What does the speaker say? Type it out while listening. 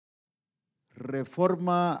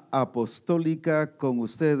Reforma Apostólica con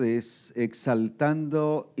ustedes,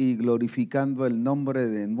 exaltando y glorificando el nombre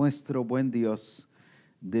de nuestro buen Dios,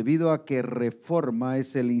 debido a que Reforma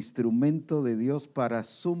es el instrumento de Dios para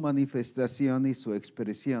su manifestación y su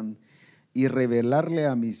expresión, y revelarle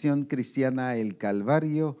a Misión Cristiana el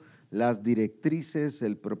Calvario las directrices,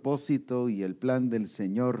 el propósito y el plan del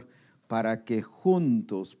Señor, para que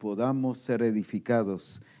juntos podamos ser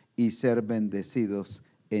edificados y ser bendecidos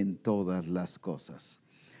en todas las cosas.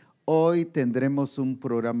 Hoy tendremos un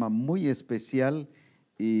programa muy especial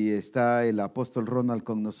y está el apóstol Ronald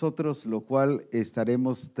con nosotros, lo cual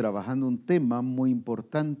estaremos trabajando un tema muy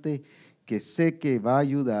importante que sé que va a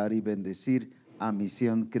ayudar y bendecir a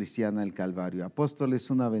Misión Cristiana el Calvario. Apóstol, es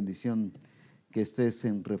una bendición que estés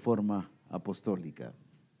en Reforma Apostólica.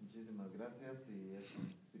 Muchísimas gracias y es un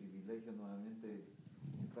privilegio nuevamente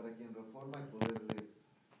estar aquí en Reforma y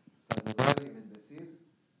poderles saludar y bendecir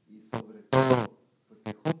y sobre todo pues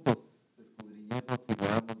que juntos escudriñemos y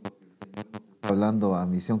veamos lo que el Señor nos está hablando a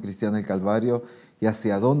Misión Cristiana el Calvario y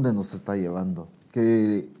hacia dónde nos está llevando.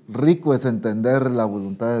 Qué rico es entender la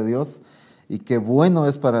voluntad de Dios y qué bueno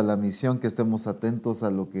es para la misión que estemos atentos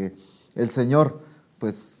a lo que el Señor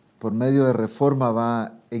pues por medio de Reforma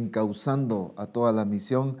va encauzando a toda la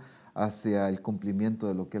misión hacia el cumplimiento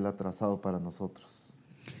de lo que Él ha trazado para nosotros.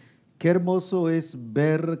 Qué hermoso es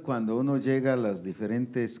ver cuando uno llega a las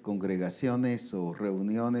diferentes congregaciones o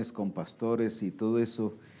reuniones con pastores y todo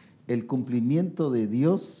eso, el cumplimiento de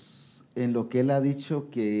Dios en lo que Él ha dicho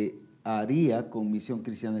que haría con Misión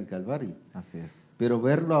Cristiana el Calvario. Así es. Pero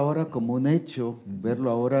verlo ahora como un hecho, verlo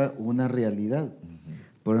ahora una realidad.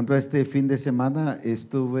 Por ejemplo, este fin de semana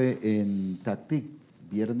estuve en Tactic,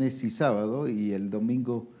 viernes y sábado, y el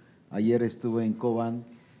domingo, ayer estuve en Cobán,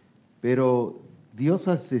 pero Dios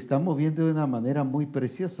se está moviendo de una manera muy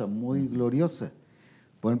preciosa, muy gloriosa.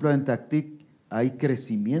 Por ejemplo, en Tactic hay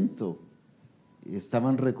crecimiento.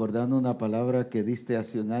 Estaban recordando una palabra que diste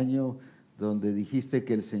hace un año, donde dijiste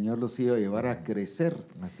que el Señor los iba a llevar a crecer.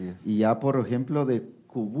 Así es. Y ya, por ejemplo, de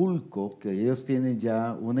Cubulco, que ellos tienen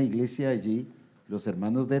ya una iglesia allí, los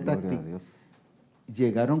hermanos de Gloria Tactic, a Dios.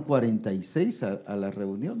 llegaron 46 a la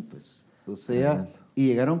reunión, pues. O sea, Tremendo. y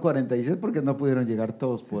llegaron 46 porque no pudieron llegar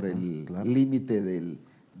todos por pues, el claro. límite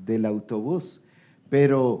del autobús.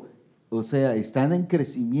 Pero, o sea, están en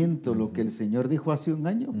crecimiento. Lo que el Señor dijo hace un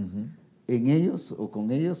año, en ellos o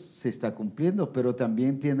con ellos se está cumpliendo, pero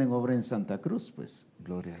también tienen obra en Santa Cruz, pues.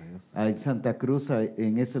 Gloria a Dios. En Santa Cruz,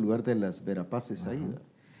 en ese lugar de las Verapaces ahí. ¿Verdad?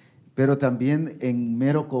 Pero también en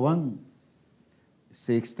Mero Cobán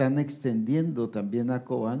se están extendiendo también a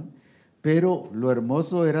Cobán, pero lo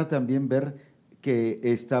hermoso era también ver que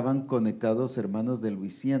estaban conectados hermanos de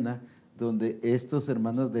Luisiana, donde estos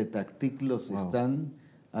hermanos de Tactic los están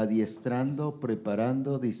adiestrando,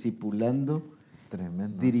 preparando, discipulando,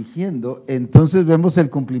 Tremendo. dirigiendo. Entonces vemos el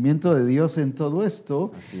cumplimiento de Dios en todo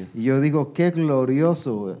esto. Así es. Y yo digo, qué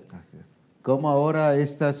glorioso. Así es. Cómo ahora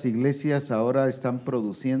estas iglesias ahora están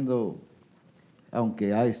produciendo,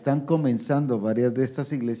 aunque están comenzando varias de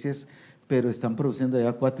estas iglesias, pero están produciendo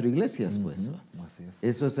ya 4 iglesias, pues. Así es.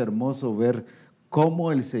 Eso es hermoso ver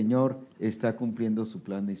cómo el Señor está cumpliendo su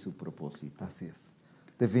plan y su propósito. Así es.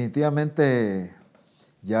 Definitivamente,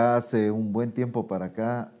 ya hace un buen tiempo para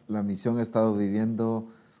acá, la misión ha estado viviendo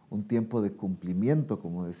un tiempo de cumplimiento,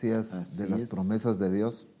 como decías, Así de las es. promesas de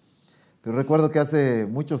Dios. Pero recuerdo que hace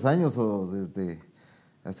muchos años, o desde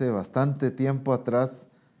hace bastante tiempo atrás,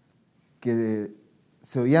 que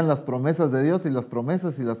se oían las promesas de Dios y las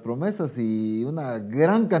promesas y las promesas y una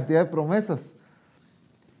gran cantidad de promesas.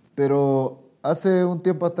 Pero hace un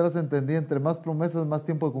tiempo atrás entendí, entre más promesas, más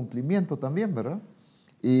tiempo de cumplimiento también, ¿verdad?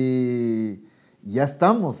 Y ya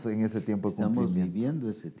estamos en ese tiempo de cumplimiento. Estamos viviendo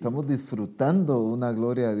ese tiempo. Estamos disfrutando una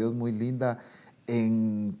gloria de Dios muy linda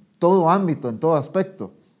en todo ámbito, en todo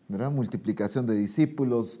aspecto, ¿verdad? Multiplicación de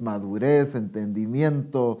discípulos, madurez,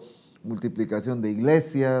 entendimiento, multiplicación de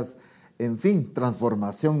iglesias, en fin,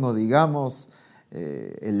 transformación, no digamos,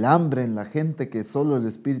 el hambre en la gente que solo el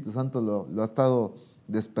Espíritu Santo lo ha estado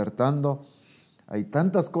despertando. Hay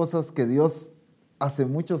tantas cosas que Dios hace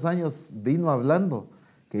muchos años vino hablando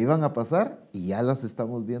que iban a pasar y ya las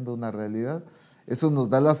estamos viendo una realidad. Eso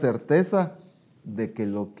nos da la certeza de que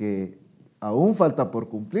lo que aún falta por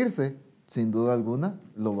cumplirse, sin duda alguna,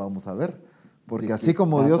 lo vamos a ver. Porque así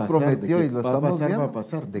como Dios prometió y lo estamos viendo, va a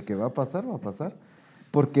pasar. de que va a pasar, va a pasar.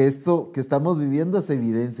 Porque esto que estamos viviendo es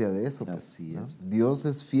evidencia de eso. Pues, Así ¿no? es. Dios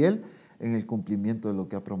es fiel en el cumplimiento de lo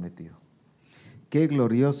que ha prometido. Qué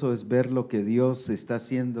glorioso es ver lo que Dios está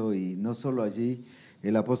haciendo, y no solo allí.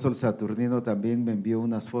 El apóstol Saturnino también me envió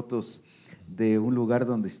unas fotos de un lugar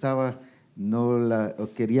donde estaba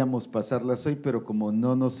queríamos pasarlas hoy, pero como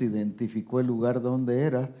no nos identificó el lugar donde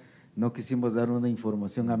era, no quisimos dar una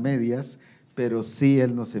información a medias, pero sí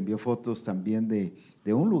él nos envió fotos también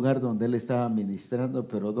de un lugar donde él estaba ministrando,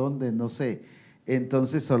 pero dónde, no sé.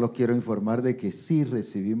 Entonces solo quiero informar de que sí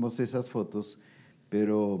recibimos esas fotos,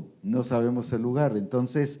 pero no sabemos el lugar.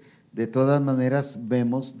 Entonces, de todas maneras,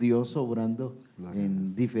 vemos Dios obrando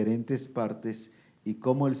en diferentes partes y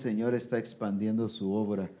cómo el Señor está expandiendo su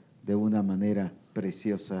obra de una manera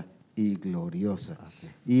preciosa y gloriosa.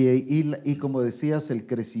 Y como decías, el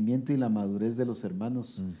crecimiento y la madurez de los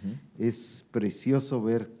hermanos. Es precioso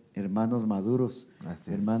ver hermanos maduros,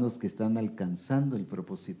 hermanos que están alcanzando el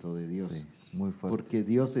propósito de Dios. Sí, muy fuerte. Porque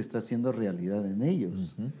Dios está haciendo realidad en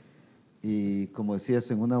ellos. Y como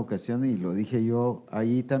decías en una ocasión, y lo dije yo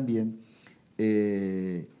ahí también,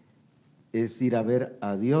 es ir a ver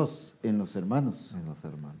a Dios en los hermanos. En los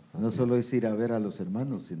hermanos. No solo es ir a ver a los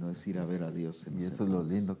hermanos, sino es ir a ver a Dios en los hermanos. Y eso es lo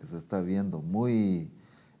lindo que se está viendo.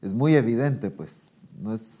 Es muy evidente, pues.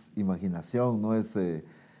 No es imaginación, no es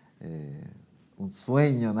un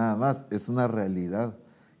sueño nada más. Es una realidad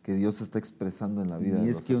que Dios está expresando en la vida de los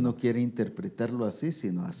hermanos. Y es que uno quiere interpretarlo así,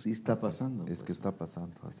 sino así está pasando. Es que está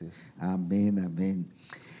pasando, así es. Amén, amén.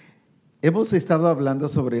 Hemos estado hablando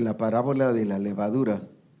sobre la parábola de la levadura.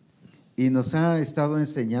 Y nos ha estado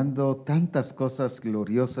enseñando tantas cosas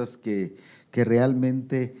gloriosas que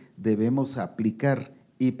realmente debemos aplicar.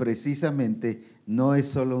 Y precisamente no es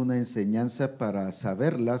solo una enseñanza para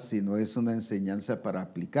saberla, sino es una enseñanza para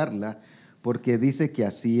aplicarla, porque dice que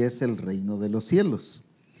así es el reino de los cielos.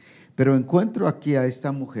 Pero encuentro aquí a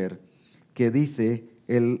esta mujer que dice,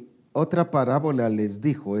 otra parábola les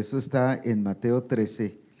dijo, eso está en Mateo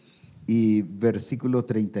 13 y versículo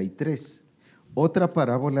 33. Otra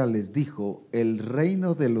parábola les dijo, el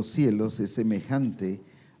reino de los cielos es semejante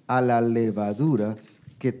a la levadura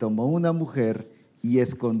que tomó una mujer y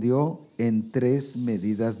escondió en 3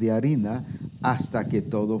 medidas de harina hasta que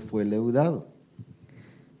todo fue leudado.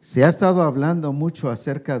 Se ha estado hablando mucho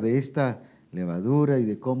acerca de esta levadura y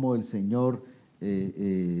de cómo el Señor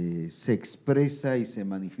se expresa y se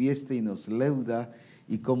manifiesta y nos leuda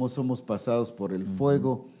y cómo somos pasados por el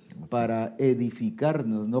fuego para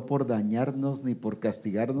edificarnos, no por dañarnos ni por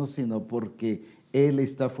castigarnos, sino porque Él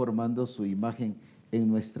está formando su imagen en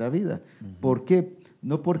nuestra vida. ¿Por qué?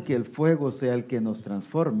 No porque el fuego sea el que nos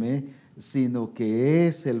transforme, sino que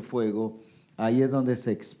es el fuego. Ahí es donde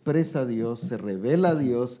se expresa Dios, se revela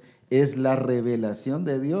Dios, es la revelación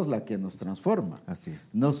de Dios la que nos transforma. Así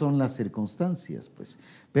es. No son las circunstancias, pues.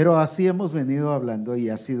 Pero así hemos venido hablando y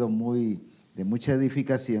ha sido de mucha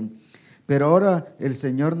edificación. Pero ahora el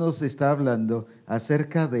Señor nos está hablando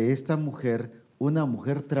acerca de esta mujer, una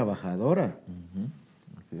mujer trabajadora.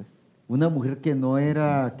 Así es. Una mujer que no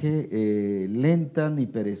era lenta ni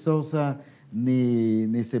perezosa,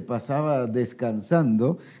 ni se pasaba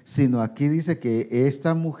descansando, sino aquí dice que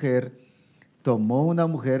esta mujer tomó una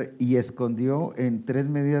mujer y escondió en 3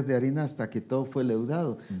 medidas de harina hasta que todo fue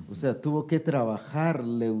leudado. O sea, tuvo que trabajar,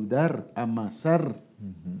 leudar, amasar,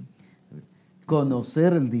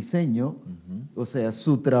 conocer el diseño. O sea,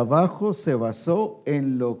 su trabajo se basó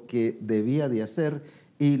en lo que debía de hacer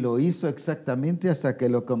y lo hizo exactamente hasta que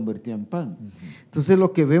lo convirtió en pan. Entonces,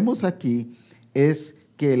 lo que vemos aquí es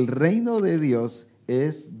que el reino de Dios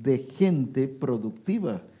es de gente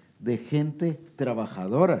productiva, de gente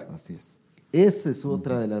trabajadora. Así es. Esa es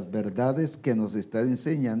otra de las verdades que nos está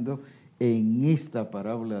enseñando en esta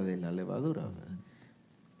parábola de la levadura.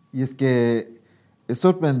 Y es que es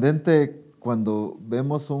sorprendente cuando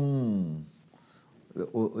vemos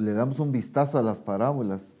le damos un vistazo a las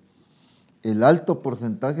parábolas. El alto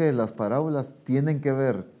porcentaje de las parábolas tienen que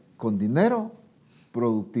ver con dinero,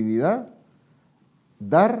 productividad,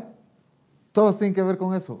 dar, todas tienen que ver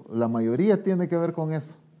con eso. La mayoría tiene que ver con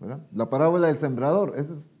eso, ¿verdad? La parábola del sembrador,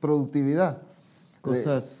 esa es productividad.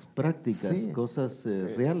 Cosas prácticas, sí, cosas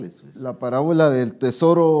reales. Pues. La parábola del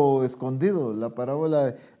tesoro escondido, la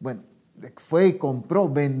parábola fue y compró,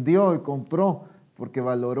 vendió y compró, porque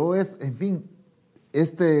valoró eso, en fin.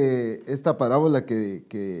 Esta parábola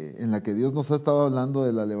en la que Dios nos ha estado hablando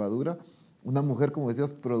de la levadura, una mujer, como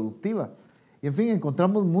decías, productiva. Y en fin,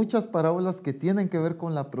 encontramos muchas parábolas que tienen que ver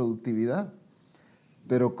con la productividad,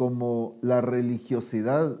 pero como la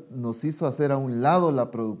religiosidad nos hizo hacer a un lado la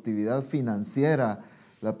productividad financiera,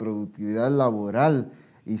 la productividad laboral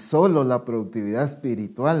y solo la productividad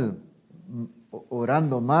espiritual,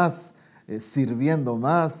 orando más, sirviendo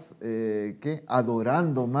más,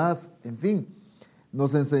 adorando más, en fin.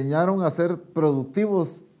 Nos enseñaron a ser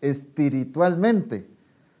productivos espiritualmente.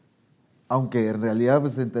 Aunque en realidad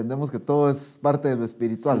pues entendemos que todo es parte de lo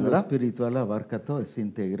espiritual, Sí, lo ¿verdad? espiritual abarca todo, es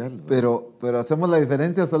integral, ¿verdad? Pero hacemos la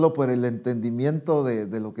diferencia solo por el entendimiento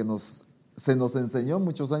de lo que se nos enseñó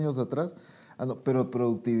muchos años atrás. No, pero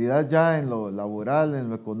productividad ya en lo laboral, en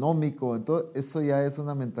lo económico, en todo, eso ya es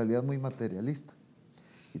una mentalidad muy materialista.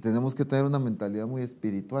 Y tenemos que tener una mentalidad muy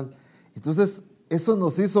espiritual. Entonces, eso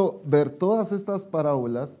nos hizo ver todas estas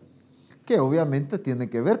parábolas que obviamente tienen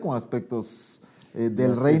que ver con aspectos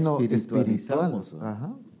del Las reino espiritual, espiritualizamos, ¿verdad?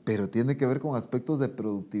 ajá, pero tiene que ver con aspectos de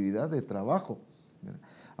productividad, de trabajo. ¿Verdad?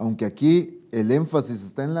 Aunque aquí el énfasis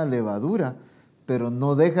está en la levadura, pero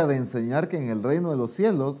no deja de enseñar que en el reino de los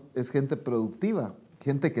cielos es gente productiva,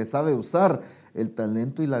 gente que sabe usar el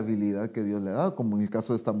talento y la habilidad que Dios le ha dado, como en el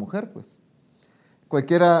caso de esta mujer, pues.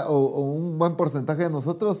 Cualquiera o un buen porcentaje de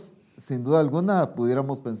nosotros, sin duda alguna,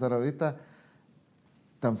 pudiéramos pensar ahorita,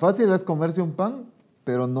 tan fácil es comerse un pan,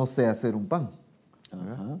 pero no sé hacer un pan.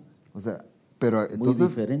 ¿Verdad? Ajá. O sea, pero Muy entonces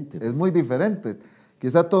diferente, es pues. muy diferente.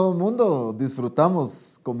 Quizá todo el mundo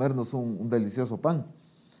disfrutamos comernos un delicioso pan,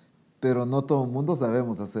 pero no todo el mundo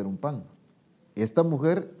sabemos hacer un pan. Esta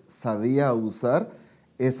mujer sabía usar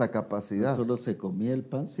esa No capacidad, solo se comía el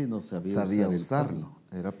pan, sino sabía sabía usar el pan. usarlo,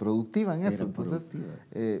 era productiva en eso. Era Entonces,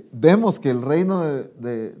 productiva. vemos que el reino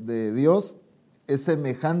de Dios es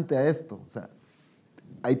semejante a esto. O sea,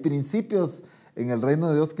 hay principios en el reino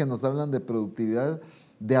de Dios que nos hablan de productividad,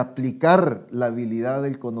 de aplicar la habilidad,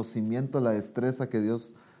 el conocimiento, la destreza que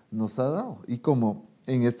Dios nos ha dado. Y como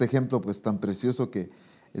en este ejemplo pues tan precioso que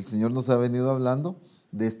el Señor nos ha venido hablando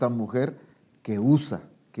de esta mujer que usa,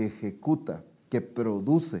 que ejecuta, que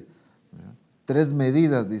produce. ¿Verdad? 3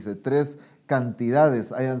 medidas, dice, 3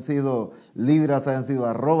 cantidades, hayan sido libras, hayan sido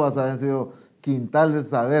arrobas, hayan sido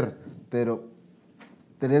quintales, a ver, pero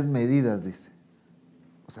 3 medidas, dice.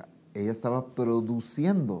 O sea, ella estaba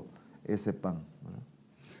produciendo ese pan. ¿Verdad?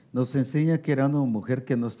 Nos enseña que era una mujer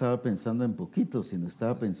que no estaba pensando en poquito, sino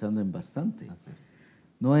estaba pensando en bastante. Así es.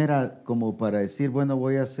 No era como para decir, bueno,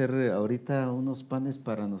 voy a hacer ahorita unos panes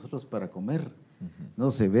para nosotros para comer.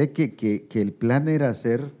 No, se ve que el plan era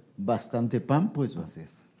hacer bastante pan, pues. ¿Va? Así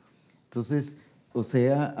es. Entonces, o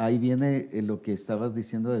sea, ahí viene lo que estabas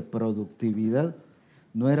diciendo de productividad.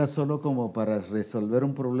 No era solo como para resolver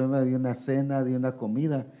un problema de una cena, de una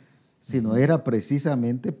comida, sino era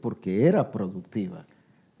precisamente porque era productiva.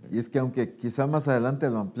 Y es que aunque quizá más adelante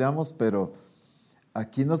lo ampliamos, pero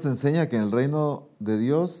aquí nos enseña que en el reino de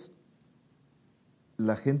Dios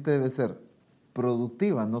la gente debe ser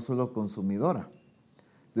productiva, no solo consumidora.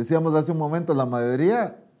 Decíamos hace un momento, la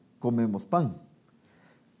mayoría comemos pan,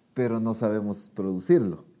 pero no sabemos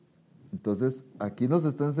producirlo. Entonces, aquí nos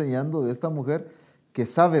está enseñando de esta mujer que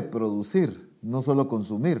sabe producir, no solo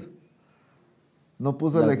consumir. No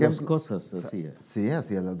puso el Las dos ejemplo. cosas hacía. Sí,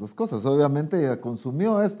 hacía las dos cosas. Obviamente ella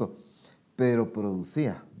consumió esto, pero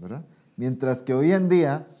producía, ¿verdad? Mientras que hoy en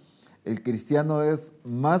día el cristiano es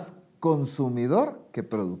más consumidor que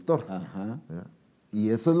productor. Ajá. ¿Verdad? Y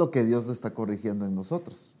eso es lo que Dios está corrigiendo en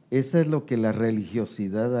nosotros. Eso es lo que la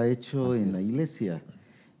religiosidad ha hecho Así en la es. iglesia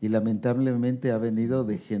y lamentablemente ha venido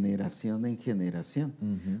de generación en generación,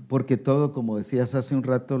 Ujú. porque todo, como decías hace un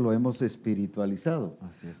rato, lo hemos espiritualizado.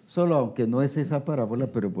 Así es. Solo aunque no es esa parábola,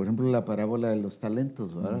 pero por ejemplo la parábola de los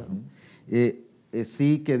talentos, ¿verdad?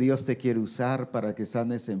 Sí que Dios te quiere usar para que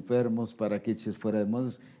sanes enfermos, para que eches fuera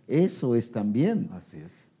demonios, eso es también. Así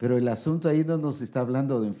es. Pero el asunto ahí no nos está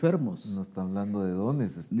hablando de enfermos. No está hablando de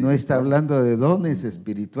dones espirituales. No está hablando de dones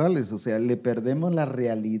espirituales, o sea, le perdemos la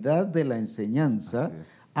realidad de la enseñanza, Así es.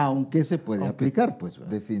 aunque se puede Aunque aplicar, pues.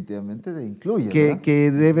 ¿Verdad? definitivamente te incluye, ¿verdad?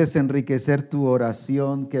 Que debes enriquecer tu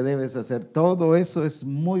oración, que debes hacer, todo eso es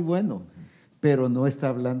muy bueno, pero no está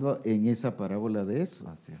hablando en esa parábola de eso.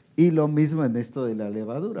 Así es. Y lo mismo en esto de la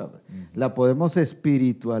levadura. La podemos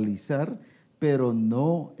espiritualizar, pero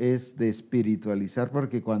no es de espiritualizar,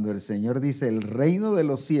 porque cuando el Señor dice el reino de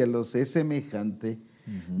los cielos es semejante,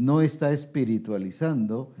 no está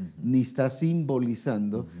espiritualizando, ni está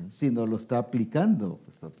simbolizando, sino lo está aplicando,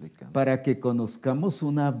 Está aplicando. para que conozcamos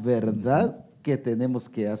una verdad que tenemos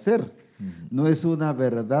que hacer. No es una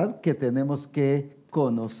verdad que tenemos que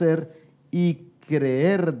conocer y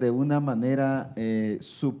creer de una manera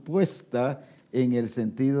supuesta, en el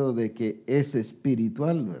sentido de que es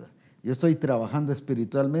espiritual, ¿verdad? Yo estoy trabajando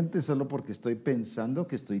espiritualmente solo porque estoy pensando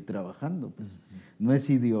que estoy trabajando. Pues. No es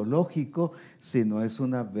ideológico, sino es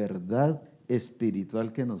una verdad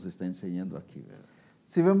espiritual que nos está enseñando aquí, ¿verdad?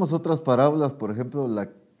 Si vemos otras parábolas, por ejemplo, la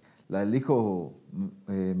del hijo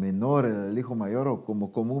menor, el hijo mayor, o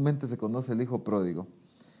como comúnmente se conoce el hijo pródigo.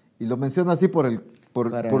 Y lo menciona así por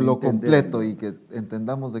lo completo y que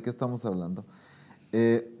entendamos de qué estamos hablando.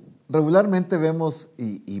 regularmente vemos,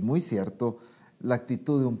 y muy cierto, la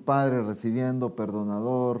actitud de un padre recibiendo,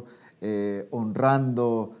 perdonador,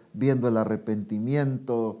 honrando, viendo el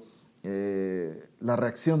arrepentimiento, la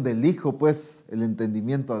reacción del hijo, pues el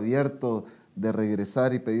entendimiento abierto de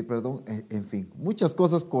regresar y pedir perdón, en fin, muchas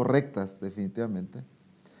cosas correctas definitivamente,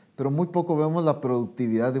 pero muy poco vemos la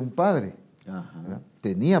productividad de un padre. Ajá.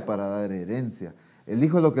 Tenía para dar herencia. El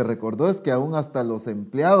hijo lo que recordó es que aún hasta los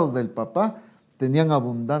empleados del papá tenían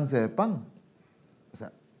abundancia de pan. O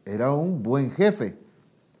sea, era un buen jefe.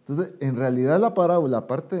 Entonces, en realidad la parábola,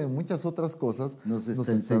 aparte de muchas otras cosas, Nos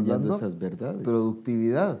está enseñando hablando esas verdades.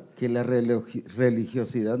 productividad. Que la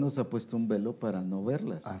religiosidad nos ha puesto un velo para no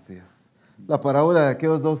verlas. Así es. La parábola de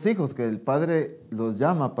aquellos dos hijos que el padre los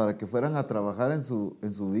llama para que fueran a trabajar en su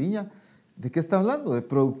viña, ¿de qué está hablando? De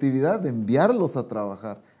productividad, de enviarlos a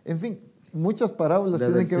trabajar. En fin, muchas parábolas La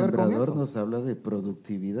tienen del que ver con sembrador eso. nos habla de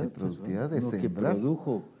productividad. De productividad, pues, de uno que sembrar.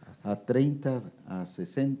 produjo Así a es. 30, a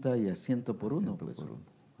 60 y a 100 por uno. 100 Pues. por uno.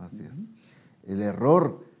 Así es. El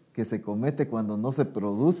error que se comete cuando no se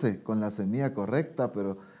produce con la semilla correcta,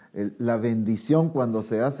 pero la bendición cuando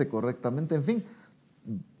se hace correctamente. En fin,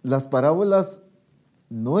 las parábolas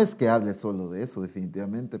no es que hable solo de eso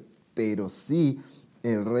definitivamente, pero sí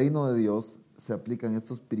el reino de Dios se aplican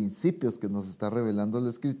estos principios que nos está revelando la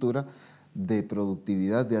Escritura de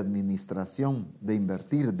productividad, de administración, de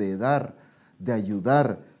invertir, de dar, de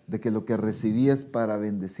ayudar, de que lo que recibí es para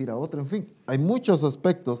bendecir a otro. En fin, hay muchos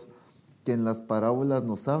aspectos que en las parábolas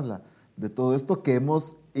nos habla de todo esto que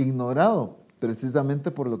hemos ignorado,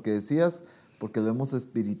 precisamente por lo que decías, porque lo hemos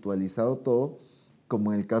espiritualizado todo,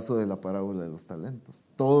 como en el caso de la parábola de los talentos.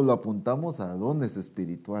 Todo lo apuntamos a dones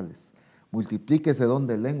espirituales. Multiplique ese don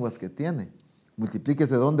de lenguas que tiene, multiplique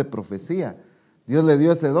ese don de profecía. Dios le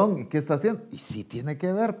dio ese don, ¿y qué está haciendo? Y sí tiene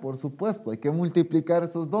que ver, por supuesto, hay que multiplicar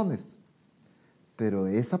esos dones. Pero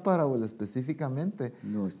esa parábola específicamente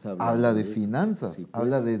No está habla hablando de eso. finanzas, Sí, pues.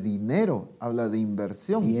 habla de dinero, habla de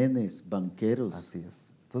inversión. Bienes, banqueros. Así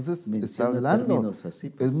es. Entonces está Menciona hablando, términos así,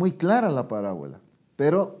 pues. es muy clara la parábola,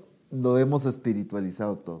 pero lo hemos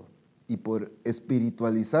espiritualizado todo. Y por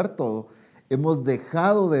espiritualizar todo, hemos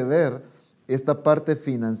dejado de ver esta parte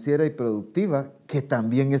financiera y productiva que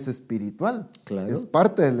también es espiritual. Claro. Es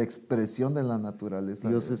parte de la expresión de la naturaleza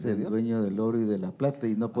Dios es de el Dios. dueño del oro y de la plata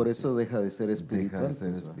y no por Así eso es. deja de ser espiritual. Deja de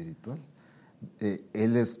ser pues, espiritual.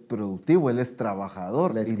 Él es productivo, él es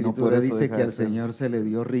trabajador. La y no por Escritura eso dice deja que de al ser. Señor se le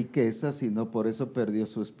dio riquezas y no por eso perdió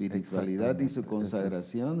su espiritualidad y su Exactamente,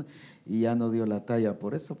 consagración y ya no dio la talla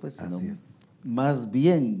por eso, pues, sino Así es. más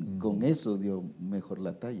bien con eso dio mejor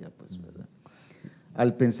la talla, pues, ¿verdad?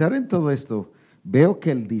 Al pensar en todo esto, veo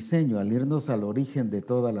que el diseño, al irnos al origen de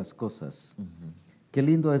todas las cosas, qué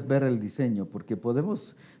lindo es ver el diseño, porque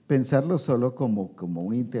podemos pensarlo solo como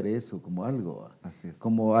un interés o como algo, Así es.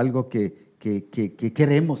 como algo que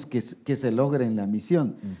queremos que se logre en la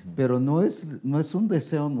misión, pero no es un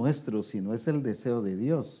deseo nuestro, sino es el deseo de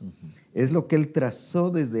Dios. Es lo que Él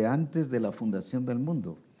trazó desde antes de la fundación del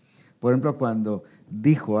mundo. Por ejemplo, cuando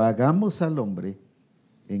dijo, hagamos al hombre,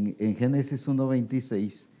 en Génesis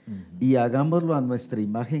 1:26, y hagámoslo a nuestra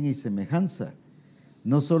imagen y semejanza.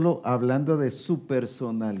 No solo hablando de su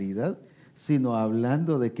personalidad, sino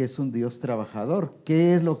hablando de que es un Dios trabajador.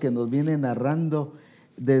 ¿Qué es lo que nos viene narrando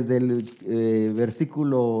desde el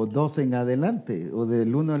versículo 2 en adelante, o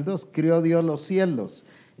del 1 al 2? Crió Dios los cielos.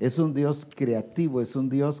 Es un Dios creativo, es un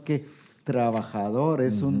Dios que trabajador,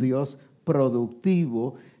 es un Dios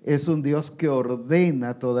productivo, es un Dios que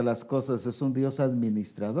ordena todas las cosas, es un Dios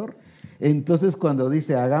administrador. Entonces, cuando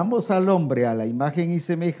dice, hagamos al hombre a la imagen y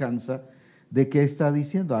semejanza, ¿de qué está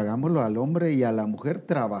diciendo? Hagámoslo al hombre y a la mujer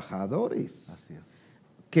trabajadores. Así es.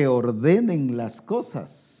 Que ordenen las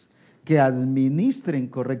cosas, que administren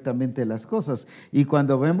correctamente las cosas. Y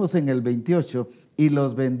cuando vemos en el 28, y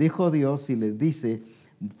los bendijo Dios y les dice,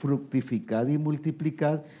 fructificad y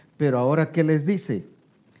multiplicad, pero ahora ¿qué les dice?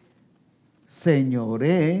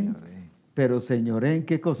 Señoreen, pero señoreen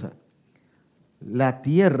 ¿qué cosa? La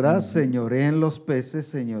tierra, señoreen los peces,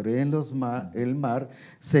 señoreen el mar,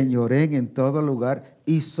 señoreen en todo lugar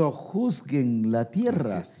y sojuzguen la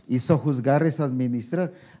tierra. Y sojuzgar es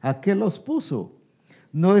administrar. ¿A qué los puso?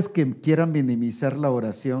 No es que quieran minimizar la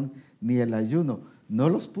oración ni el ayuno. No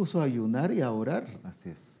los puso a ayunar y a orar. Así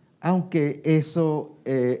es. Aunque eso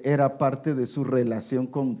era parte de su relación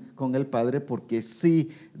con el Padre, porque sí,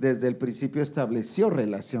 desde el principio estableció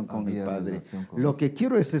relación con el Padre. Lo que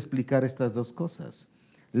quiero es explicar estas dos cosas.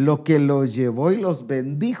 Lo que los llevó y los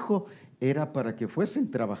bendijo era para que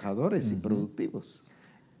fuesen trabajadores y productivos.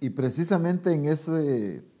 Y precisamente en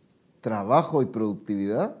ese trabajo y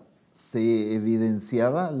productividad se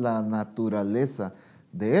evidenciaba la naturaleza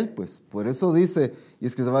de Él, pues. Por eso dice, y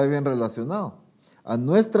es que se va bien relacionado, a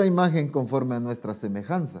nuestra imagen conforme a nuestra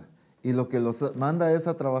semejanza. Y lo que los manda es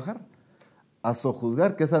a trabajar, a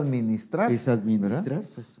sojuzgar, que es administrar. Es administrar,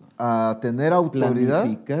 pues. A tener autoridad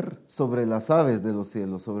Planificar. sobre las aves de los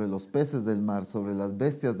cielos, sobre los peces del mar, sobre las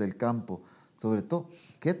bestias del campo, sobre todo.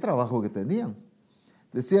 ¿Qué trabajo que tenían?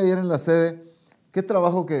 Decía ayer en la sede, ¿qué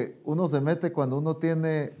trabajo que uno se mete cuando uno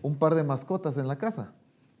tiene un par de mascotas en la casa?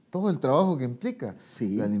 Todo el trabajo que implica.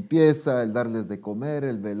 Sí. La limpieza, el darles de comer,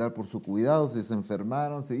 el velar por su cuidado, si se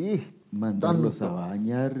enfermaron, mandarlos tanto. a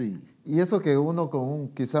bañar. Y eso que uno con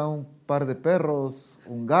quizá un par de perros,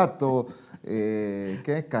 un gato,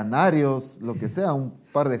 canarios, lo que sea, un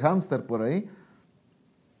par de hámster por ahí.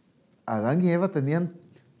 Adán y Eva tenían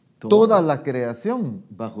toda la creación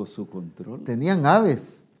bajo su control. Tenían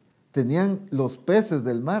aves, tenían los peces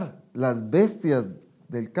del mar, las bestias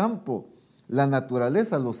del campo, la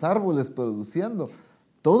naturaleza, los árboles produciendo.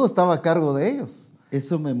 Todo estaba a cargo de ellos.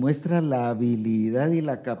 Eso me muestra la habilidad y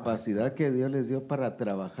la capacidad que Dios les dio para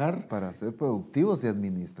trabajar. Para ser productivos y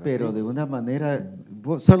administrativos. Pero de una manera,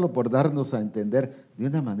 solo por darnos a entender, de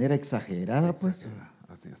una manera exagerada, pues.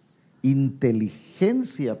 Así es.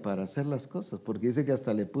 Inteligencia para hacer las cosas, porque dice que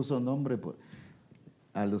hasta le puso nombre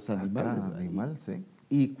a los animales. Sí.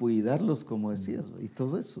 Y cuidarlos, como decías, y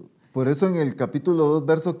todo eso. Por eso en el capítulo 2,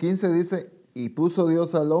 verso 15 dice, y puso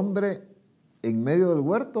Dios al hombre en medio del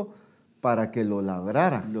huerto para que lo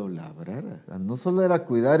labrara. Lo labrara. O sea, no solo era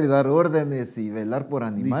cuidar y dar órdenes y velar por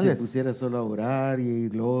animales. Ni se pusiera solo a orar y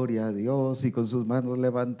gloria a Dios y con sus manos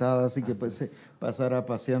levantadas y que pues se pasara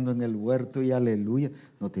paseando en el huerto y aleluya.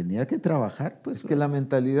 No tenía que trabajar, pues. Es que la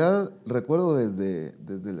mentalidad, recuerdo desde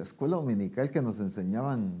la escuela dominical que nos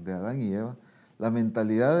enseñaban de Adán y Eva, la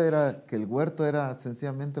mentalidad era que el huerto era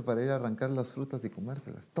sencillamente para ir a arrancar las frutas y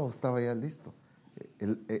comérselas. Todo estaba ya listo.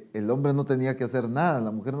 El hombre no tenía que hacer nada,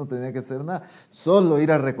 la mujer no tenía que hacer nada, solo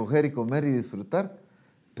ir a recoger y comer y disfrutar.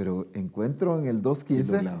 Pero encuentro en el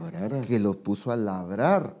 2.15 que lo puso a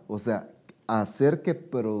labrar, o sea, a hacer que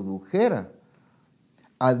produjera,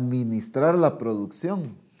 administrar la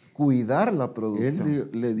producción, cuidar la producción. Él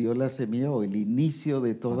le dio la semilla o el inicio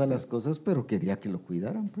de todas las cosas, pero quería que lo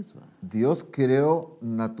cuidaran, pues. Dios creó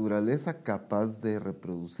naturaleza capaz de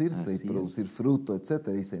reproducirse y producir fruto,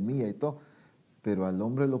 etcétera, y semilla y todo. Pero al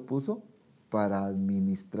hombre lo puso para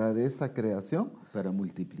administrar esa creación. Para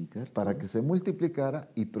multiplicar. Para que se multiplicara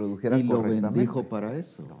y produjera correctamente. Y lo bendijo para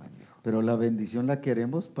eso. Pero la bendición la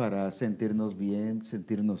queremos para sentirnos bien,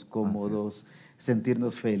 sentirnos cómodos,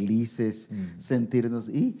 sentirnos felices, sentirnos...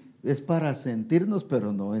 Y es para sentirnos,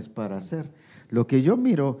 pero no es para hacer. Lo que yo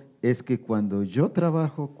miro es que cuando yo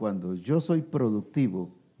trabajo, cuando yo soy productivo,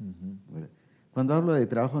 cuando hablo de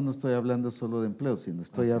trabajo no estoy hablando solo de empleo, sino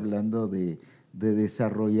estoy hablando de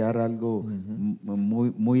desarrollar algo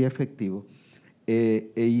muy efectivo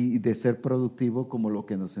y de ser productivo como lo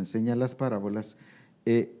que nos enseñan las parábolas,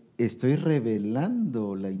 estoy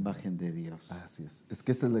revelando la imagen de Dios. Así es. Es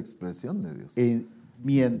que esa es la expresión de Dios.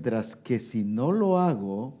 Mientras que si no lo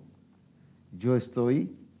hago, yo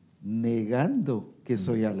estoy negando que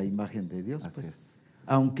soy a la imagen de Dios. Así pues. es.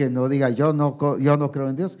 Aunque no diga yo no creo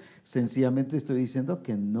en Dios, sencillamente estoy diciendo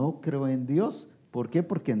que no creo en Dios. ¿Por qué?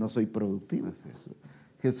 Porque no soy productivo. Así es.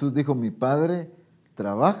 Jesús dijo, mi Padre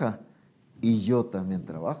trabaja y yo también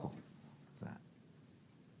trabajo. O sea,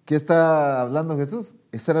 ¿qué está hablando Jesús?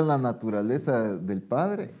 Esa era la naturaleza del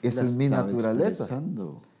Padre. Esa es mi naturaleza.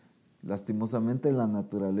 Expresando. Lastimosamente la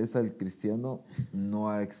naturaleza del cristiano no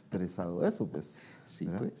ha expresado eso, pues. Sí,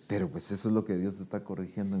 pues. Pero pues eso es lo que Dios está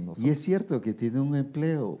corrigiendo en nosotros. Y es cierto que tiene un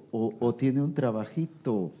empleo o tiene un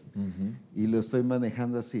trabajito, y lo estoy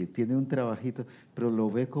manejando así, tiene un trabajito, pero lo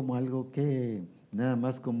ve como algo que nada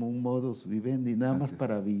más como un modus vivendi, nada más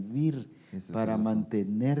para vivir, para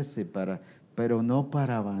mantenerse, pero no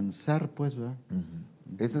para avanzar, pues, ¿verdad?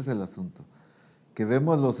 Ese es el asunto, que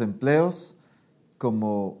vemos los empleos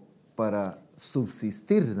como para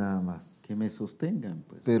subsistir nada más. Que me sostengan,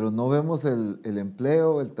 pues. Pero no vemos el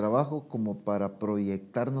empleo, el trabajo como para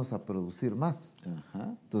proyectarnos a producir más.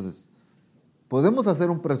 Entonces, podemos hacer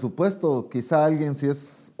un presupuesto, quizá alguien si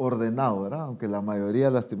es ordenado, ¿verdad? Aunque la mayoría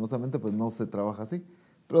lastimosamente pues no se trabaja así.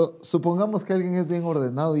 Pero supongamos que alguien es bien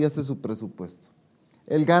ordenado y hace su presupuesto.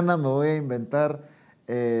 Él gana, me voy a inventar,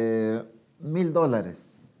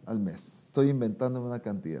 $1,000 al mes. Estoy inventando una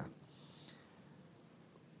cantidad.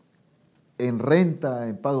 En renta,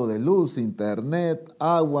 en pago de luz, internet,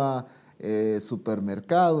 agua,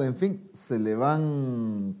 supermercado, en fin, se le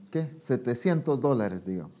van, $700,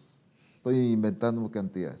 digamos. Estoy inventando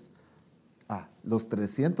cantidades. Los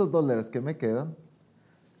 $300 que me quedan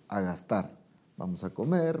a gastar. Vamos a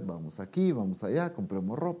comer, vamos aquí, vamos allá,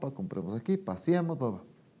 compremos ropa, compremos aquí, paseemos,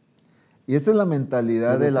 Y esa es la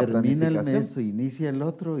mentalidad Pero de la termina el planificación. mes o inicia el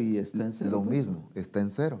otro y está en cero. Lo Pues. mismo, está en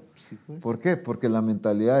cero. Sí, pues. ¿Por qué? Porque la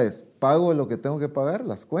mentalidad es pago lo que tengo que pagar,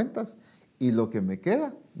 las cuentas, y lo que me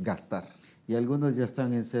queda, gastar. Y algunos ya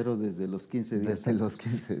están en cero desde los 15 días. Desde los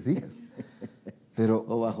 15 días. Pero,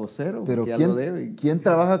 o bajo cero, pero porque ya lo deben. ¿quién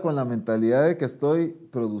trabaja con la mentalidad de que estoy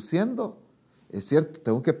produciendo? Es cierto,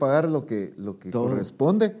 tengo que pagar lo que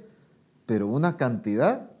corresponde, pero una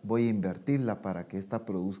cantidad voy a invertirla para que ésta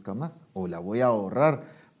produzca más, o la voy a ahorrar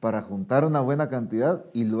para juntar una buena cantidad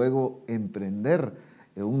y luego emprender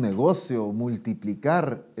un negocio,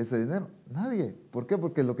 multiplicar ese dinero. Nadie. ¿Por qué?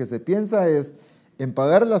 Porque lo que se piensa es en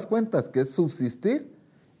pagar las cuentas, que es subsistir,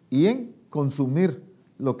 y en consumir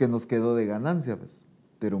lo que nos quedó de ganancia, pues.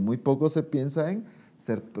 Pero muy poco se piensa en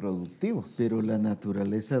ser productivos. Pero la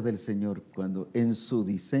naturaleza del Señor, cuando en su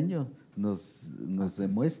diseño nos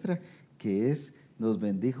demuestra que nos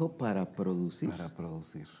bendijo para producir. Para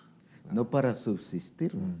producir. No para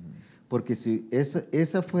subsistir. Porque si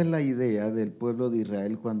esa fue la idea del pueblo de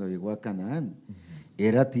Israel cuando llegó a Canaán.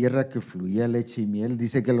 Era tierra que fluía leche y miel.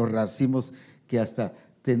 Dice que los racimos que hasta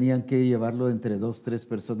tenían que llevarlo entre 2, 3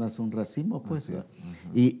 personas un racimo, pues.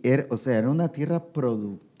 Y era una tierra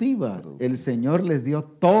productiva. El Señor les dio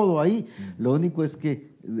todo ahí. Lo único es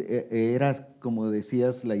que era, como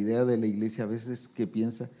decías, la idea de la iglesia a veces que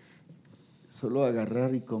piensa solo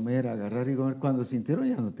agarrar y comer. Cuando sintieron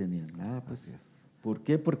ya no tenían nada. Pues. ¿Por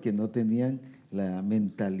qué? Porque no tenían la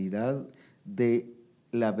mentalidad de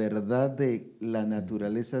la verdad de la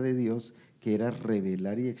naturaleza de Dios, que era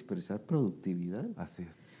revelar y expresar productividad. Así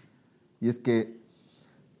es. Y es que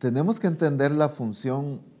tenemos que entender la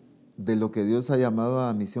función de lo que Dios ha llamado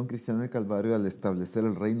a Misión Cristiana del Calvario al establecer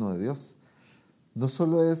el reino de Dios. No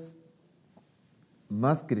solo es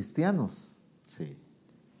más cristianos, sí,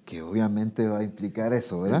 que obviamente va a implicar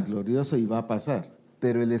eso, ¿verdad? Es glorioso y va a pasar.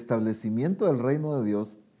 Pero el establecimiento del reino de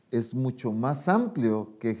Dios es mucho más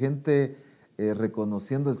amplio que gente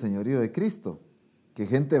reconociendo el señorío de Cristo, que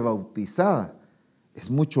gente bautizada.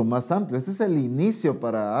 Es mucho más amplio. Ese es el inicio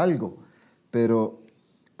para algo. Pero,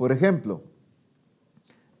 por ejemplo,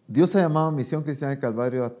 Dios ha llamado a Misión Cristiana del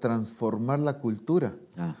Calvario a transformar la cultura,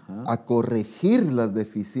 a corregir las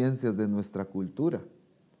deficiencias de nuestra cultura.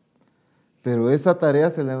 Pero esa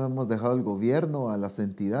tarea se la hemos dejado al gobierno, a las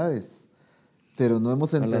entidades. Pero no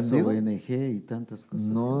hemos entendido. A las ONG y tantas cosas.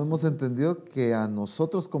 No hemos entendido que a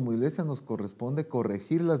nosotros como iglesia nos corresponde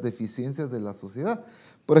corregir las deficiencias de la sociedad.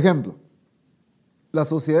 Por ejemplo, las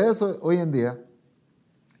sociedades hoy en día,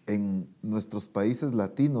 en nuestros países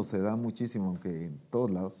latinos se da muchísimo, aunque en todos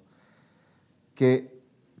lados, ¿qué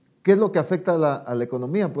es lo que afecta a la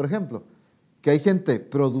economía, por ejemplo? Que hay gente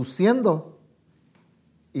produciendo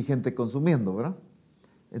y gente consumiendo, ¿verdad?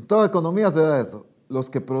 En toda economía se da eso. Los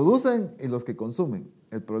que producen y los que consumen.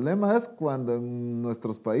 El problema es cuando en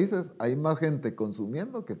nuestros países hay más gente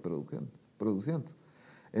consumiendo que produciendo.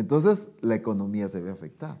 Entonces la economía se ve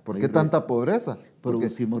afectada. ¿Por qué tanta pobreza?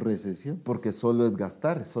 Producimos recesión. Porque solo es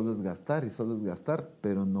gastar, solo es gastar y solo es gastar,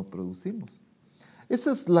 pero no producimos.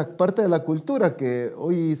 Esa es la parte de la cultura que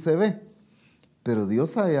hoy se ve. Pero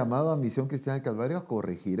Dios ha llamado a Misión Cristiana del Calvario a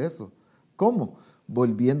corregir eso. ¿Cómo?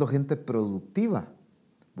 Volviendo gente productiva,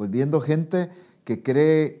 volviendo gente que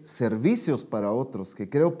cree servicios para otros, que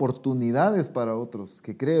cree oportunidades para otros,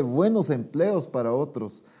 que cree buenos empleos para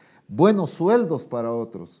otros, buenos sueldos para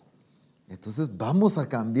otros. Entonces vamos a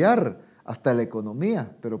cambiar hasta la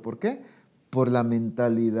economía. ¿Pero por qué? Por la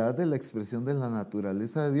mentalidad de la expresión de la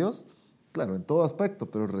naturaleza de Dios, claro, en todo aspecto,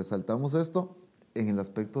 pero resaltamos esto en el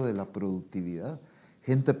aspecto de la productividad,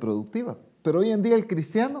 gente productiva. Pero hoy en día el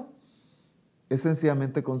cristiano es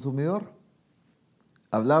sencillamente consumidor.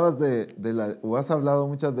 Hablabas o has hablado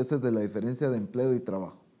muchas veces de la diferencia de empleo y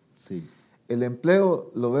trabajo. Sí. El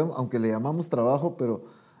empleo lo vemos, aunque le llamamos trabajo, pero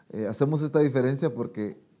hacemos esta diferencia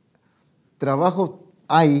porque trabajo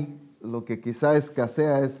hay, lo que quizá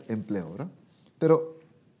escasea es empleo, ¿verdad? Pero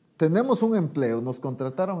tenemos un empleo, nos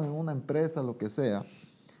contrataron en una empresa, lo que sea,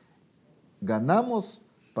 ganamos,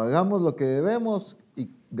 pagamos lo que debemos y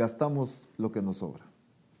gastamos lo que nos sobra.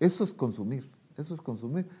 Eso es consumir,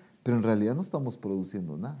 pero en realidad no estamos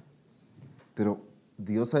produciendo nada. Pero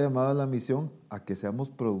Dios ha llamado a la misión a que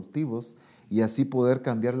seamos productivos y así poder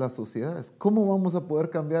cambiar las sociedades. ¿Cómo vamos a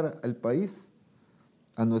poder cambiar el país,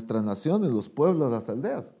 a nuestras naciones, los pueblos, las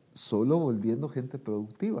aldeas? Solo volviendo gente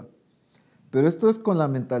productiva. Pero esto es con la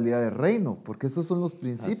mentalidad de reino, porque esos son los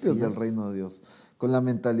principios del reino de Dios. Con la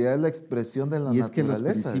mentalidad de la expresión de la naturaleza. Y es que los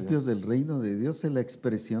principios del reino de Dios es la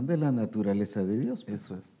expresión de la naturaleza de Dios.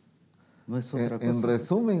 Eso es. no es otra cosa. En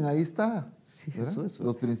resumen, ahí está. Sí, ¿verdad? eso.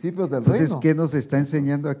 Los principios del Entonces, reino. ¿qué nos está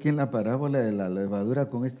enseñando aquí en la parábola de la levadura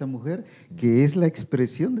con esta mujer? Que es la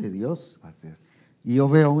expresión de Dios. Así es. Y yo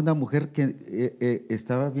veo a una mujer que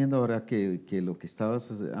estaba viendo ahora que lo que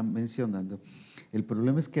estabas mencionando, el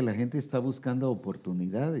problema es que la gente está buscando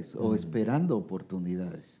oportunidades o esperando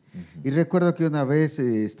oportunidades. Y recuerdo que una vez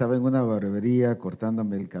estaba en una barbería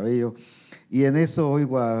cortándome el cabello y en eso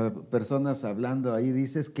oigo a personas hablando ahí,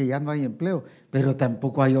 dices que ya no hay empleo, pero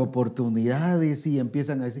tampoco hay oportunidades y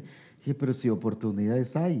empiezan a decir, "Sí, pero si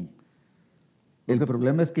oportunidades hay. El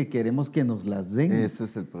problema es que queremos que nos las den". Ese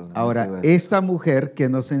es el problema. Ahora, esta mujer que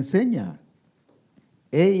nos enseña,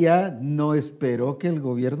 ella no esperó que el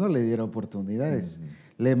gobierno le diera oportunidades,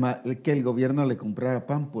 que el gobierno le comprara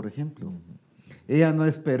pan, por ejemplo. Ella no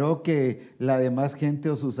esperó que la demás gente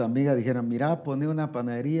o sus amigas dijeran, mira, pone una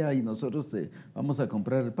panadería y nosotros te vamos a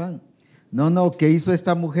comprar el pan. No, ¿qué hizo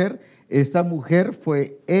esta mujer? Esta mujer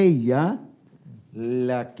fue ella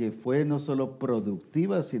la que fue no solo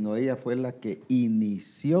productiva, sino ella fue la que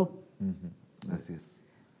inició. Así es.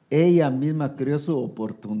 Ella misma creó su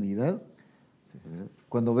oportunidad. Sí.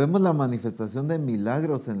 Cuando vemos la manifestación de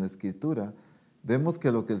milagros en la Escritura, vemos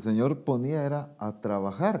que lo que el Señor ponía era a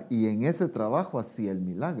trabajar y en ese trabajo hacía el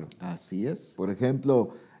milagro. Así es. Por ejemplo,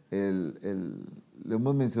 le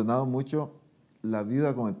hemos mencionado mucho la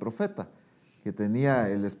viuda con el profeta, que tenía,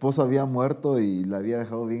 el esposo había muerto y la había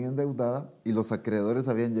dejado bien endeudada y los acreedores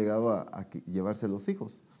habían llegado a llevarse los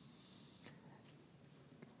hijos.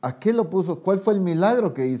 ¿A qué lo puso? ¿Cuál fue el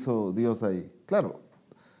milagro que hizo Dios ahí? Claro,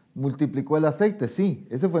 multiplicó el aceite, sí,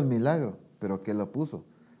 ese fue el milagro, pero ¿a qué lo puso?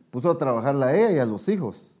 Puso a trabajarla a ella y a los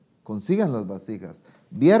hijos. Consigan las vasijas,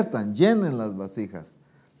 viertan, llenen las vasijas.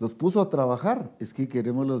 Los puso a trabajar. Es que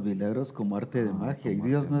queremos los milagros como arte de magia. Y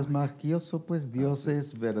Dios no es magioso, pues Dios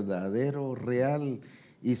es verdadero, real,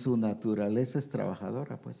 y su naturaleza es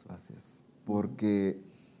trabajadora, pues. Así es. Porque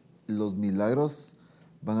los milagros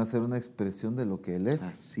van a ser una expresión de lo que Él es.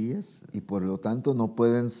 Así es. Y por lo tanto no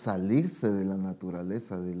pueden salirse de la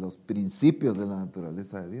naturaleza, de los principios de la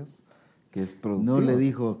naturaleza de Dios, que es productiva. No le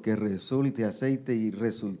dijo que resulte aceite y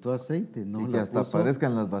resultó aceite. No, y que hasta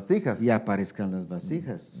aparezcan las vasijas. Y aparezcan las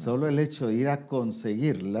vasijas. Solo el hecho de ir a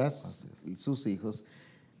conseguirlas, sus hijos,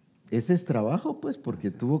 ese es trabajo, pues, porque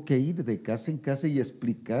tuvo que ir de casa en casa y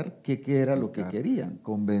explicar qué era lo que querían.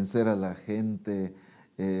 Convencer a la gente.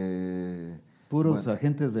 Puros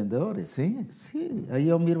agentes vendedores. Sí. Sí, ahí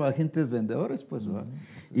yo miro agentes vendedores, pues.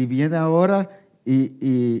 Y viene ahora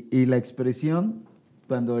y la expresión,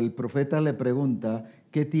 cuando el profeta le pregunta,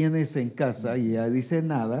 ¿qué tienes en casa? Y ella dice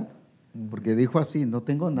nada, porque dijo así, no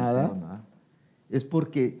tengo nada. Es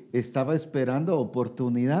porque estaba esperando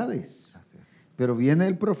oportunidades. Así es. Pero viene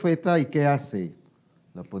el profeta y ¿qué hace?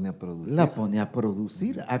 La pone a producir. La pone a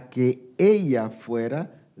producir, a que ella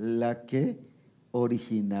fuera la que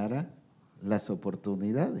originara las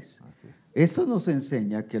oportunidades. Así es. Eso nos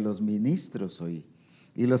enseña que los ministros hoy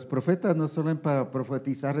y los profetas no solo para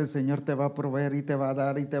profetizar, el Señor te va a proveer y te va a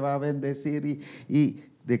dar y te va a bendecir y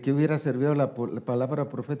de qué hubiera servido la palabra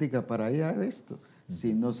profética para ella de esto,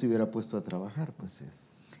 si no se hubiera puesto a trabajar. Pues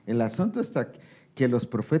es. El asunto está que los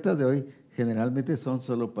profetas de hoy generalmente son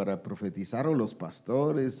solo para profetizar, o los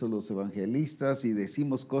pastores o los evangelistas, y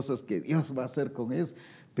decimos cosas que Dios va a hacer con ellos,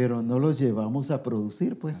 pero no los llevamos a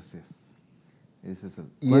producir, pues. Así es. Ese es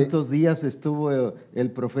 ¿Cuántos días estuvo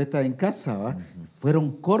el profeta en casa? ¿Va?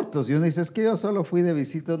 Fueron cortos. Y uno dice, es que yo solo fui de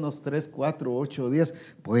visita unos 3, 4, 8 días.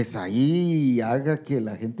 Pues ahí haga que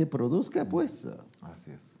la gente produzca, pues. Así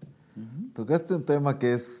es. Tocaste un tema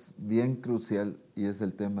que es bien crucial y es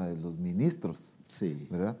el tema de los ministros. Sí.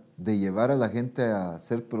 ¿Verdad? De llevar a la gente a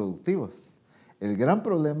ser productivos. El gran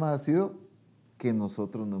problema ha sido que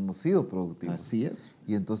nosotros no hemos sido productivos. Así es.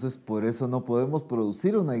 Y entonces por eso no podemos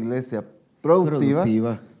producir una iglesia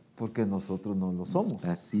productiva. Porque nosotros no lo somos.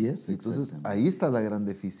 Así es. Entonces ahí está la gran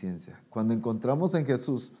deficiencia. Cuando encontramos en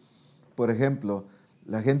Jesús, por ejemplo,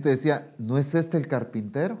 la gente decía, ¿no es este el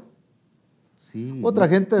carpintero? Sí. Otra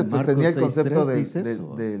gente pues, tenía el 6, concepto 3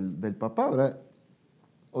 del papá, ¿verdad?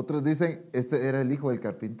 Otros dicen, este era el hijo del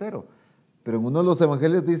carpintero. Pero en uno de los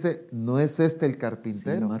evangelios dice, ¿no es este el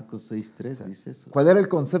carpintero? Sí, Marcos 6:3 dice eso. ¿Cuál era el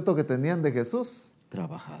concepto que tenían de Jesús?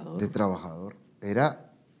 Trabajador. De trabajador. Era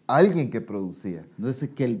alguien que producía. No es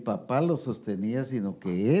que el papá lo sostenía, sino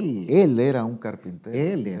que él. Él era un carpintero.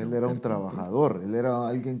 Él era un trabajador. Él era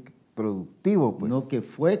alguien productivo, pues. No que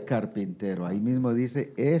fue carpintero. Ahí mismo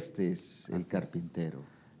dice, este es el carpintero.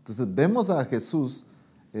 Entonces vemos a Jesús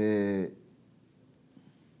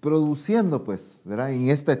produciendo, pues, ¿verdad? En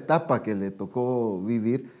esta etapa que le tocó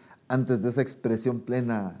vivir antes de esa expresión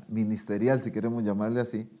plena ministerial, si queremos llamarle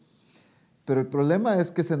así. Pero el problema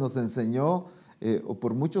es que se nos enseñó, o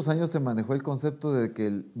por muchos años se manejó el concepto de que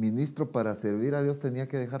el ministro para servir a Dios tenía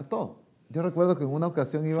que dejar todo. Yo recuerdo que en una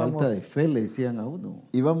ocasión Falta de fe, le decían a uno.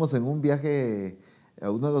 íbamos en un viaje a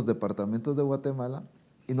uno de los departamentos de Guatemala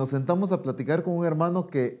y nos sentamos a platicar con un hermano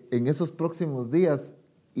que en esos próximos días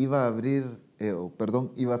iba a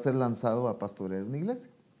iba a ser lanzado a pastorear una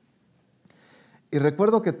iglesia. Y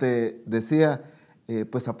recuerdo que te decía,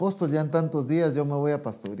 pues apóstol, ya en tantos días yo me voy a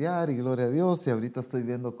pastorear y gloria a Dios, y ahorita estoy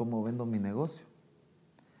viendo cómo vendo mi negocio.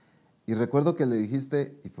 Y recuerdo que le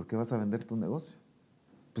dijiste, ¿y por qué vas a vender tu negocio?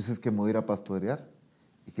 Pues es que me voy a ir a pastorear.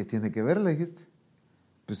 ¿Y qué tiene que ver? Le dijiste.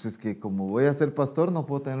 Pues es que como voy a ser pastor no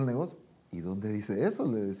puedo tener un negocio. ¿Y dónde dice eso?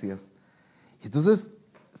 Le decías. Y entonces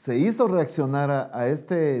se hizo reaccionar a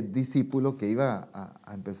este discípulo que iba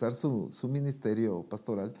a empezar su ministerio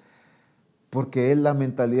pastoral, porque la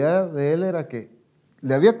mentalidad de él era que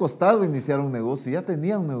le había costado iniciar un negocio, ya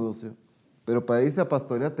tenía un negocio, pero para irse a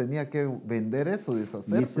pastorear tenía que vender eso,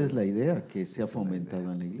 deshacerse. Y esa es la idea que se ha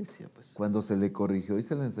fomentado en la iglesia. Pues. Cuando se le corrigió y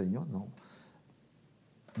se le enseñó, no.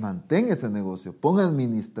 Mantén ese negocio, pon a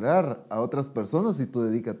administrar a otras personas y tú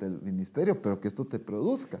dedícate al ministerio, pero que esto te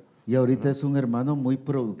produzca. Y ahorita es un hermano muy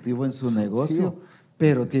productivo en su negocio,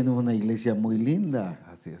 pero tiene una iglesia muy linda.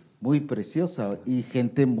 Así es. Muy preciosa y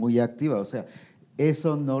gente muy activa. O sea,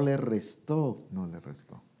 eso no le restó. No le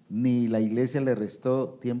restó. Ni la iglesia le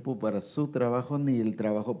restó tiempo para su trabajo, ni el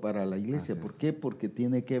trabajo para la iglesia. ¿Por qué? Porque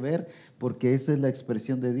tiene que ver, porque esa es la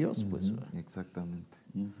expresión de Dios. Pues. Exactamente.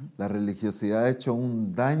 La religiosidad ha hecho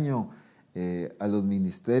un daño a los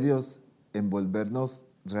ministerios, envolvernos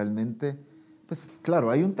realmente, pues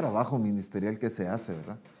claro, hay un trabajo ministerial que se hace,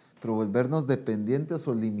 ¿verdad? Pero volvernos dependientes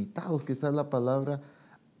o limitados, quizás la palabra,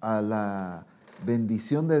 a la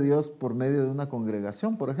bendición de Dios por medio de una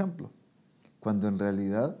congregación, por ejemplo, cuando en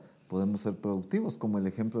realidad podemos ser productivos, como el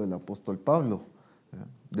ejemplo del apóstol Pablo, ¿verdad?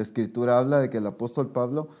 La Escritura habla de que el apóstol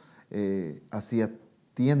Pablo hacía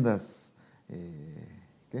tiendas,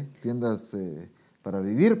 tiendas para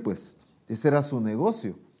vivir, pues, ese era su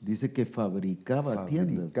negocio. Dice que fabricaba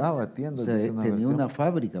tiendas. Fabricaba tiendas. O sea, tenía una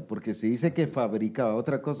fábrica, porque se dice que fabricaba.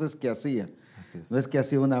 Otra cosa es que hacía. No es que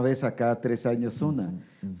hacía una vez a cada 3 años una.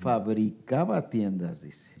 Fabricaba tiendas,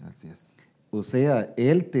 dice. Así es. O sea,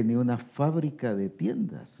 él tenía una fábrica de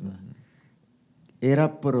tiendas.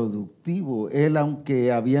 Era productivo. Él,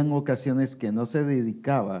 aunque habían ocasiones que no se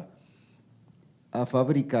dedicaba a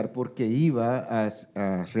fabricar porque iba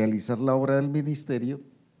a realizar la obra del ministerio,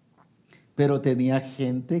 pero tenía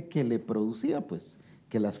gente que le producía, pues,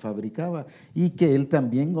 que las fabricaba y que él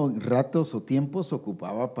también ratos o tiempos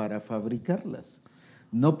ocupaba para fabricarlas.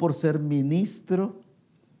 No por ser ministro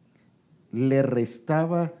le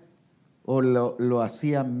restaba o lo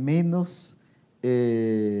hacía menos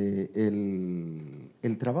el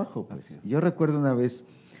trabajo. Pues. Yo recuerdo una vez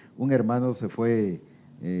un hermano se fue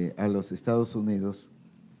a los Estados Unidos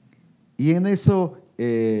y en eso,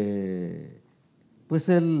 pues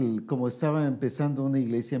él, como estaba empezando una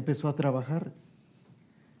iglesia, empezó a trabajar.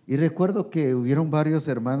 Y recuerdo que hubieron varios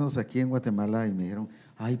hermanos aquí en Guatemala y me dijeron,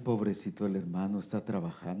 ay, pobrecito el hermano, está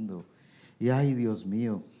trabajando. Y ay, Dios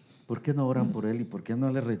mío, ¿por qué no oran por él? ¿Y por qué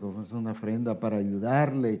no le recogen una ofrenda para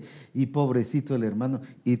ayudarle? Y pobrecito el hermano.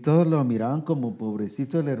 Y todos lo miraban como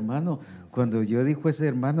pobrecito el hermano. Cuando yo dijo, ese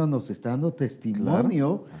hermano nos está dando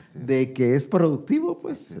testimonio de que es productivo,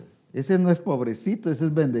 pues. Ese no es pobrecito, ese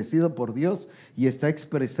es bendecido por Dios y está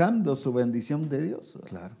expresando su bendición de Dios.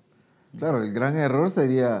 Claro. Claro, el gran error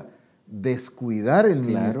sería descuidar el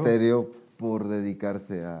ministerio por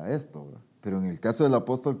dedicarse a esto, ¿verdad? Pero en el caso del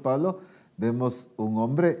apóstol Pablo, vemos un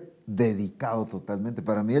hombre dedicado totalmente.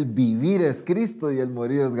 Para mí el vivir es Cristo y el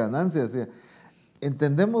morir es ganancia. O sea,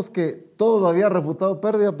 entendemos que todo lo había refutado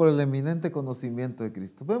pérdida por el eminente conocimiento de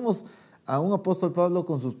Cristo. Vemos a un apóstol Pablo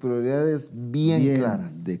con sus prioridades bien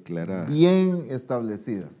claras, declaradas, bien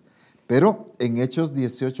establecidas. Pero en Hechos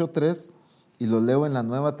 18:3, y lo leo en la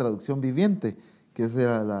Nueva Traducción Viviente, que esa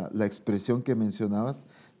era la expresión que mencionabas,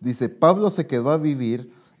 dice, Pablo se quedó a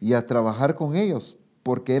vivir y a trabajar con ellos,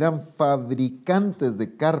 porque eran fabricantes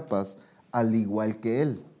de carpas al igual que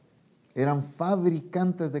él. Eran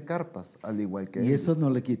fabricantes de carpas al igual que él. Y eso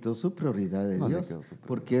no le quitó su prioridad de Dios,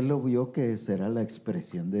 porque él lo vio que esa era la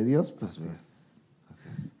expresión de Dios. Pues, así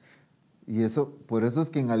es. Y eso, por eso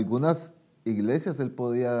es que en algunas iglesias él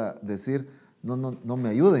podía decir, no me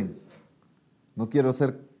ayuden. No quiero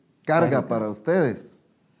ser carga para ustedes.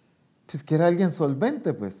 Pues que era alguien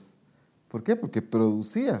solvente, pues. ¿Por qué? Porque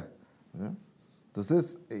producía, ¿verdad?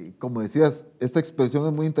 Entonces, como decías, esta expresión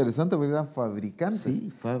es muy interesante porque eran fabricantes.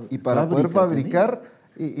 Sí, y para poder fabricar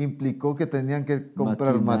Y implicó que tenían que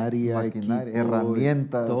comprar maquinaria, maquinaria, equipo,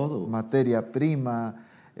 herramientas, todo. materia prima,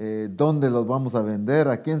 dónde los vamos a vender,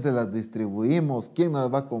 a quién se las distribuimos, quién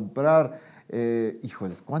las va a comprar.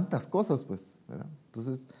 Híjoles, cuántas cosas, pues, ¿verdad?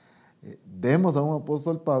 Entonces, vemos a un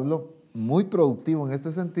apóstol Pablo muy productivo en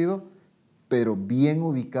este sentido, pero bien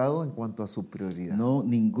ubicado en cuanto a su prioridad. No,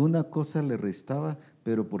 ninguna cosa le restaba,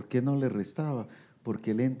 pero ¿por qué no le restaba?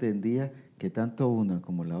 Porque él entendía que tanto una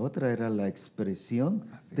como la otra era la expresión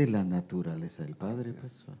de la naturaleza del Padre.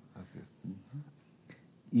 Así es.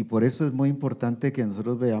 Y por eso es muy importante que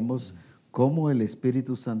nosotros veamos cómo el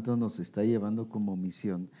Espíritu Santo nos está llevando como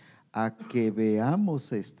misión a que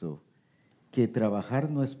veamos esto, que trabajar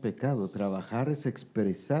no es pecado, trabajar es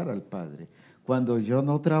expresar al Padre. Cuando yo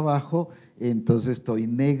no trabajo, entonces estoy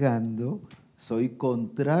negando, soy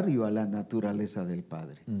contrario a la naturaleza del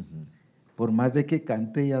Padre. Por más de que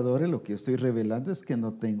cante y adore, lo que yo estoy revelando es que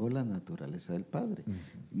no tengo la naturaleza del Padre.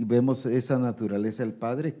 Y vemos esa naturaleza del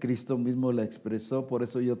Padre, Cristo mismo la expresó, por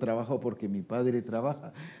eso yo trabajo, porque mi Padre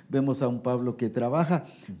trabaja. Vemos a un Pablo que trabaja,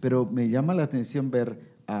 pero me llama la atención ver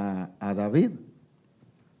a David,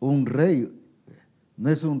 un rey. No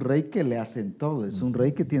es un rey que le hacen todo, es un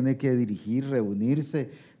rey que tiene que dirigir, reunirse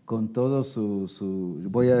con todo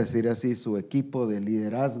voy a decir así, su equipo de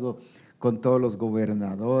liderazgo, con todos los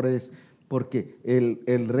gobernadores, porque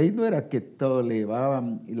el rey no era que todo le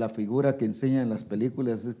llevaban, y la figura que enseñan en las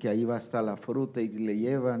películas es que ahí va hasta la fruta y le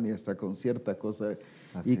llevan y hasta con cierta cosa,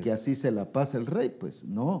 y que así se la pasa el rey, pues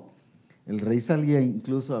no. El rey salía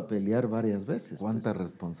incluso a pelear varias veces. ¿Cuánta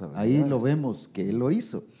responsabilidad? Ahí lo vemos que él lo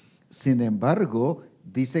hizo. Sin embargo,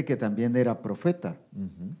 dice que también era profeta.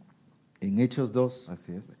 En Hechos 2,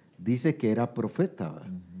 Así es. dice que era profeta.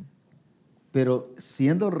 Pero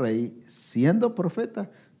siendo rey, siendo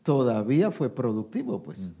profeta, todavía fue productivo,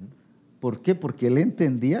 pues. ¿Por qué? Porque él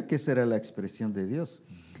entendía que esa era la expresión de Dios.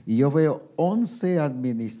 Y yo veo 11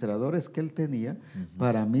 administradores que él tenía.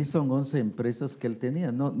 Para mí son 11 empresas que él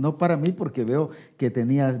tenía. No para mí, porque veo que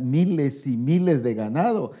tenía miles y miles de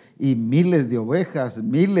ganado y miles de ovejas,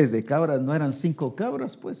 miles de cabras. No eran 5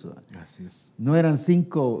 cabras, pues. Así es. No eran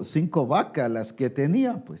cinco vacas las que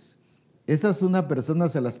tenía, pues. Esas una persona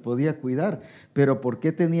se las podía cuidar. Pero ¿por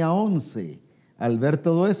qué tenía 11? Al ver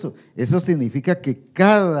todo eso, eso significa que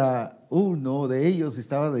cada uno de ellos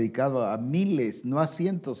estaba dedicado a miles, no a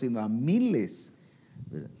cientos, sino a miles,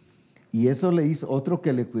 ¿verdad? Y eso le hizo otro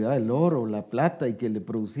que le cuidaba el oro, la plata y que le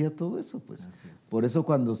producía todo eso, pues. Por eso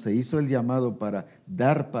cuando se hizo el llamado para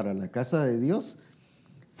dar para la casa de Dios,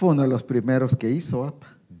 fue uno de los primeros que hizo.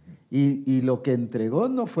 Y lo que entregó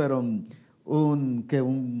no fueron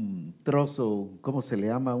un trozo, ¿cómo se le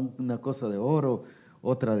llama? Una cosa de oro,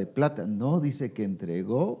 otra de plata. No, dice que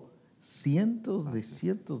entregó cientos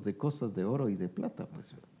de cosas de oro y de plata,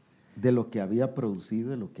 pues, de lo que había producido,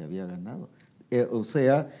 de lo que había ganado. O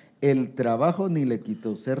sea, el trabajo ni le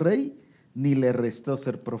quitó ser rey, ni le restó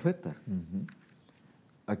ser profeta.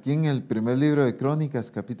 Aquí en el primer libro de Crónicas,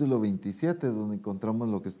 capítulo 27, donde encontramos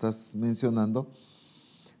lo que estás mencionando,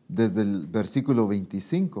 desde el versículo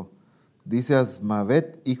 25, dice: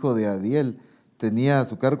 Asmavet, hijo de Adiel, tenía a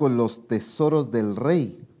su cargo los tesoros del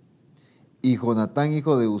rey, y Jonatán,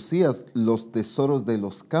 hijo de Usías, los tesoros de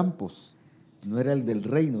los campos. No era el del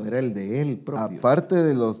reino, era el de él propio. Aparte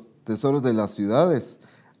de los tesoros de las ciudades,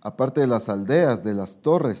 aparte de las aldeas, de las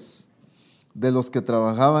torres, de los que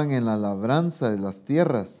trabajaban en la labranza de las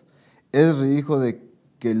tierras. Esri, hijo de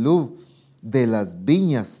Kelub, de las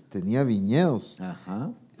viñas, tenía viñedos.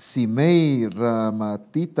 Simei,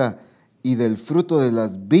 Ramatita, y del fruto de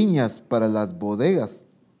las viñas para las bodegas.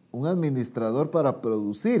 Un administrador para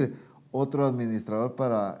producir, otro administrador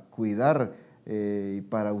para cuidar y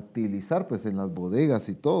para utilizar, pues, en las bodegas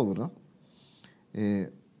y todo, ¿verdad?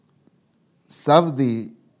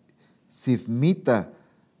 Sabdi, Sifmita,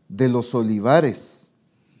 de los olivares,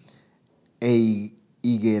 e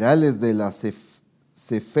higuerales de la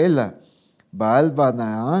Cefela, Baal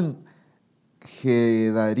Banaán,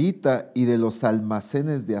 Gedarita, y de los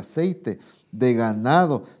almacenes de aceite, de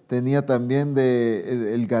ganado. Tenía también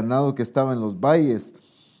el ganado que estaba en los valles,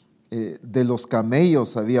 de los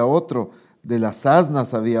camellos había otro, de las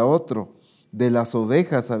asnas había otro, de las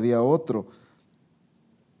ovejas había otro.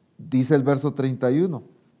 Dice el verso 31,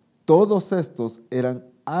 todos estos eran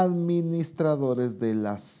administradores de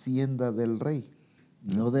la hacienda del rey.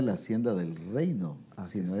 No de la hacienda del reino,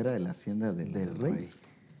 sino era de la hacienda del rey.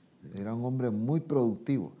 Era un hombre muy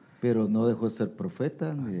productivo. Pero no dejó de ser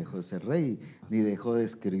profeta, ni dejó de ser rey, ni dejó de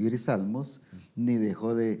escribir salmos, ni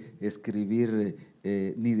dejó de escribir,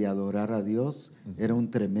 ni de adorar a Dios. Era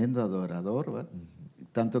un tremendo adorador, ¿verdad?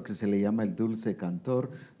 tanto que se le llama el dulce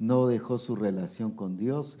cantor, no dejó su relación con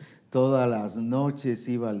Dios. Todas las noches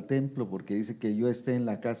iba al templo porque dice que yo esté en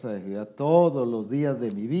la casa de Jehová todos los días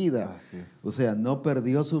de mi vida. Así es. O sea, no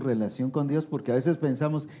perdió su relación con Dios porque a veces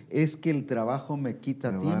pensamos, es que el trabajo me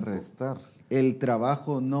quita Me va a tiempo. restar. El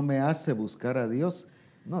trabajo no me hace buscar a Dios.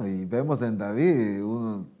 No, y vemos en David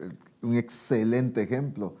un excelente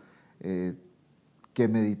ejemplo, que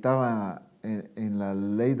meditaba en la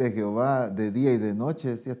ley de Jehová de día y de noche.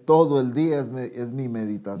 Decía, todo el día es mi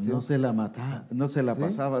meditación. No se la mataba, no se la Sí.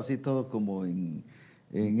 pasaba así todo como en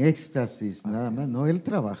éxtasis, nada Así más. es. No, él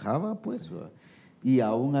trabajaba, pues, Sí. y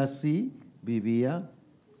aún así vivía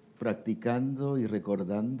practicando y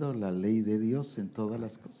recordando la ley de Dios en todas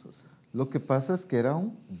las cosas. Lo que pasa es que era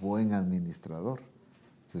un buen administrador.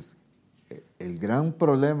 Entonces, el gran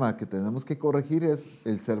problema que tenemos que corregir es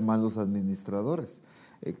el ser malos administradores.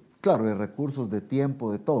 Claro, de recursos, de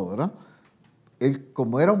tiempo, de todo, ¿verdad? Él,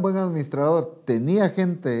 como era un buen administrador, tenía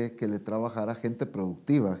gente que le trabajara, gente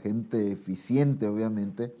productiva, gente eficiente,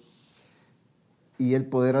 obviamente, y él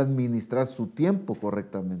poder administrar su tiempo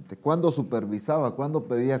correctamente. Cuando supervisaba, cuando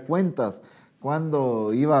pedía cuentas,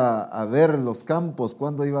 cuando iba a ver los campos,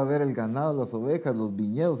 cuando iba a ver el ganado, las ovejas, los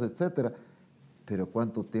viñedos, etc. Pero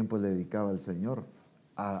cuánto tiempo le dedicaba al Señor,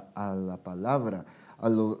 a la palabra,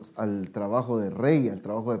 al trabajo de rey, al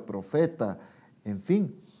trabajo de profeta, en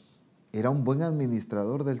fin. Era un buen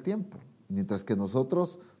administrador del tiempo, mientras que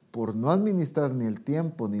nosotros, por no administrar ni el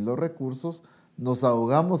tiempo ni los recursos, nos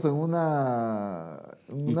ahogamos en Y una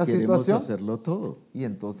queremos situación hacerlo todo. y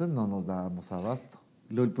entonces no nos dábamos abasto.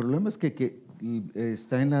 El problema es que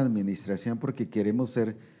está en la administración porque queremos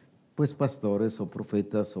ser pues pastores o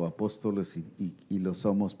profetas o apóstoles y lo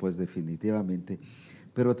somos pues definitivamente,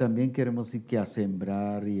 pero también queremos ir que a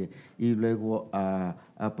sembrar y luego a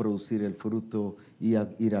producir el fruto y a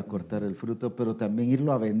ir a cortar el fruto, pero también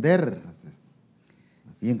irlo a vender. Así es.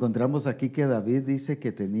 Y encontramos aquí que David dice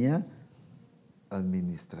que tenía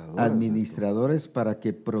Administradores para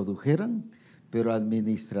que produjeran, pero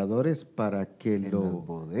administradores para que en las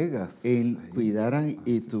bodegas. cuidaran y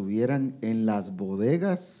Así es. tuvieran en las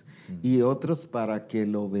bodegas y otros para que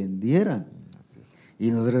lo vendieran. Así es.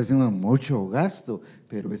 Y nosotros decimos mucho gasto,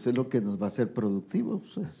 pero eso es lo que nos va a hacer productivos.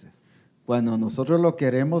 Pues. Así es. Cuando nosotros lo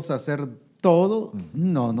queremos hacer todo,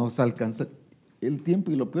 no nos alcanza el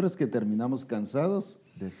tiempo y lo peor es que terminamos cansados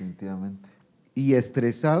Definitivamente. y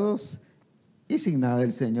estresados y sin nada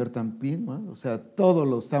del Señor también, ¿no? O sea, todo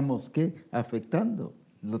lo estamos ¿qué? Afectando.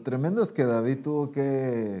 Lo tremendo es que David tuvo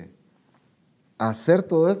que hacer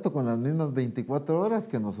todo esto con las mismas 24 horas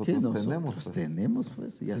que nosotros tenemos. Nosotros tenemos,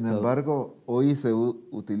 pues. Sin embargo, hoy se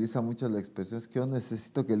utiliza mucho la expresión, es que yo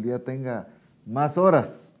necesito que el día tenga más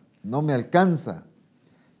horas, no me alcanza.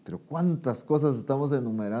 Pero cuántas cosas estamos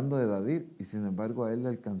enumerando de David y sin embargo a él le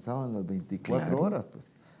alcanzaban las 24 horas,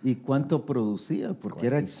 pues. ¿Y cuánto producía? Porque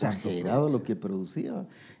era exagerado lo que producía.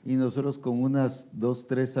 Y nosotros con unas 2,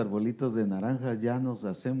 3 arbolitos de naranja ya nos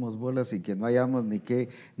hacemos bolas y que no hayamos ni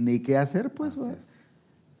qué hacer, pues. Así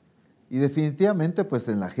es. Y definitivamente, pues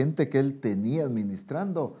en la gente que él tenía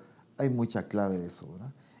administrando, hay mucha clave de eso,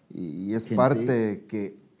 ¿verdad? Y es parte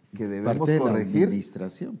que debemos parte de corregir. la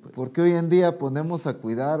administración, pues. Porque hoy en día ponemos a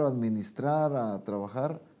cuidar o administrar, a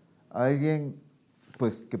trabajar a alguien,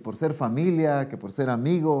 pues que por ser familia, que por ser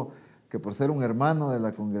amigo, que por ser un hermano de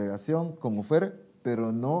la congregación, como fuere,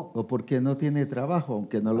 pero no. O porque no tiene trabajo,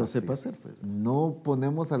 aunque no lo sepa es, hacer, pues. No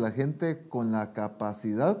ponemos a la gente con la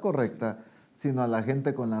capacidad correcta, sino a la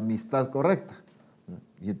gente con la amistad correcta.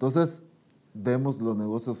 Y entonces vemos los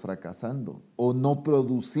negocios fracasando o no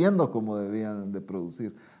produciendo como debían de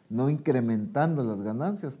producir, no incrementando las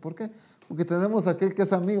ganancias. ¿Por qué? Porque tenemos aquel que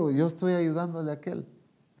es amigo y yo estoy ayudándole a aquel,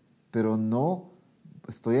 pero no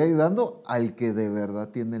estoy ayudando al que de verdad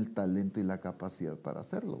tiene el talento y la capacidad para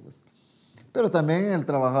hacerlo, pues. Pero también en el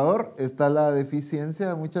trabajador está la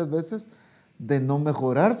deficiencia muchas veces de no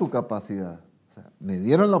mejorar su capacidad. O sea, me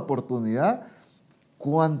dieron la oportunidad,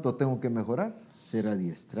 ¿cuánto tengo que mejorar? Ser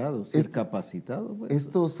adiestrado, ser capacitado. Pues.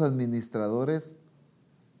 Estos administradores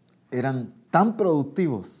eran tan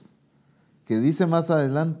productivos que dice más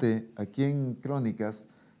adelante, aquí en Crónicas,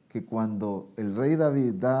 que cuando el rey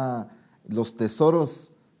David da los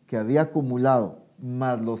tesoros que había acumulado,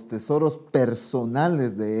 más los tesoros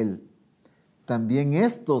personales de él, también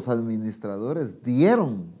estos administradores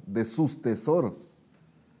dieron de sus tesoros.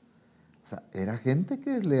 O sea, era gente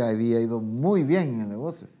que le había ido muy bien en el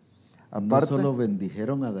negocio. Aparte, no solo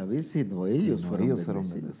bendijeron a David, sino ellos fueron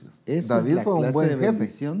bendecidos. Esa David es fue un buen jefe.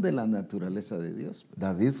 bendición de la naturaleza de Dios.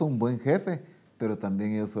 David fue un buen jefe, pero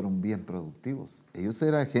también ellos fueron bien productivos. Ellos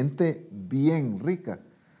eran gente bien rica,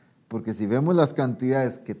 Porque si vemos las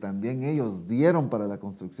cantidades que también ellos dieron para la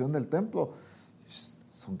construcción del templo,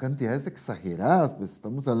 son cantidades exageradas, pues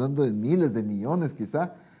estamos hablando de miles de millones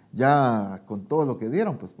quizá, ya con todo lo que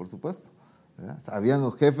dieron, pues por supuesto, ¿verdad? Habían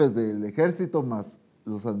los jefes del ejército más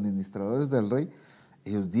los administradores del rey,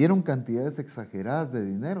 ellos dieron cantidades exageradas de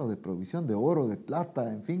dinero, de provisión, de oro, de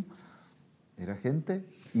plata, en fin, era gente,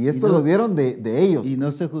 y esto lo dieron de ellos. Y no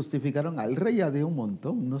se justificaron, al rey ya dio un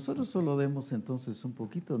montón, nosotros solo demos entonces un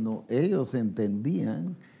poquito, no, ellos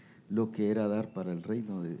entendían lo que era dar para el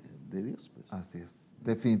reino de Dios. Pues. Así es,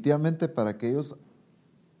 definitivamente para que ellos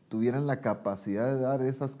tuvieran la capacidad de dar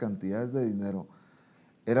esas cantidades de dinero,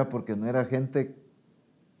 era porque no era gente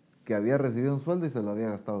que había recibido un sueldo y se lo había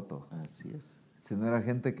gastado todo. Así es. Sino era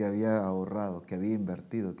gente que había ahorrado, que había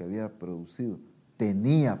invertido, que había producido,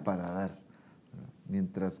 tenía para dar.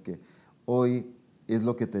 Mientras que hoy es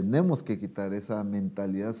lo que tenemos que quitar, esa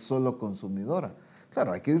mentalidad solo consumidora.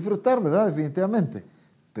 Claro, hay que disfrutar, ¿verdad? Definitivamente,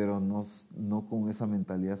 pero no con esa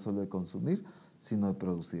mentalidad solo de consumir, sino de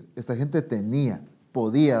producir. Esta gente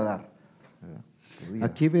podía dar.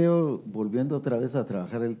 Aquí veo, volviendo otra vez a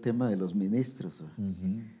trabajar el tema de los ministros,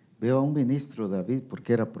 veo a un ministro, David,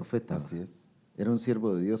 porque era profeta. Así es. Era un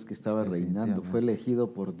siervo de Dios que estaba reinando, fue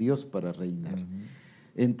elegido por Dios para reinar.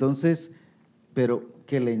 Entonces, pero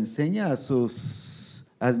que le enseña a sus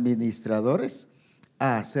administradores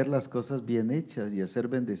a hacer las cosas bien hechas y a ser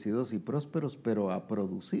bendecidos y prósperos, pero a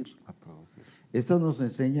producir. Esto nos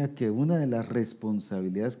enseña que una de las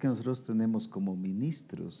responsabilidades que nosotros tenemos como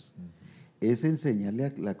ministros es enseñarle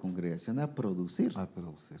a la congregación a producir.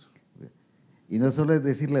 Y no solo es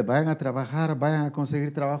decirle, vayan a trabajar, vayan a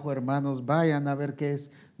conseguir trabajo, hermanos, vayan a ver qué es.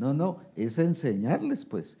 No, es enseñarles,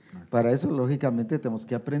 pues. Para eso, lógicamente, tenemos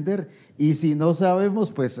que aprender. Y si no sabemos,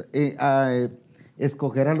 pues,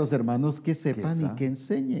 escoger a los hermanos que sepan y que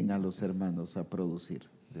enseñen a los hermanos a producir.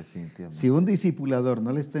 Definitivamente. Si un discipulador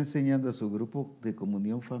no le está enseñando a su grupo de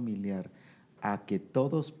comunión familiar a que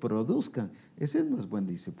todos produzcan, ese no es buen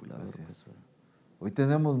discipulador. Pues. Hoy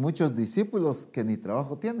tenemos muchos discípulos que ni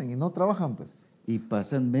trabajo tienen y no trabajan, pues. Y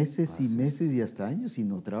pasan meses y meses y hasta años y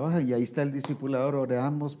no trabajan. Y ahí está el discipulador,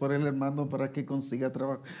 oramos por el hermano para que consiga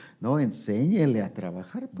trabajo. No, enséñele a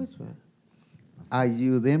trabajar, pues.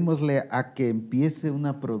 Ayudémosle a que empiece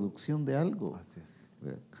una producción de algo.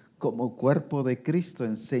 Como cuerpo de Cristo,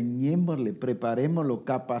 enseñémosle, preparémoslo,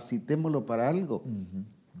 capacitémoslo para algo.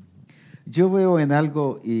 Yo veo en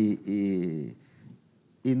algo y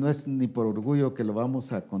no es ni por orgullo que lo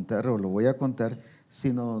vamos a contar o lo voy a contar,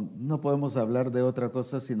 sino no podemos hablar de otra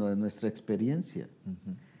cosa sino de nuestra experiencia.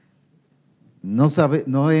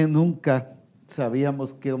 Nunca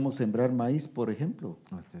sabíamos que íbamos a sembrar maíz, por ejemplo.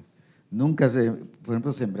 Nunca, por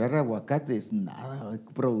ejemplo, sembrar aguacates, nada,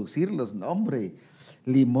 producirlos, no, hombre.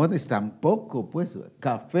 Limones tampoco, pues.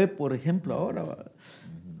 Café, por ejemplo, ahora.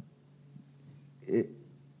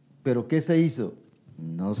 ¿Pero qué se hizo?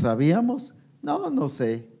 ¿No sabíamos? No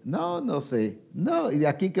sé. No, y de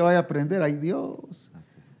aquí que vaya a aprender, ay Dios.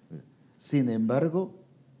 Sin embargo,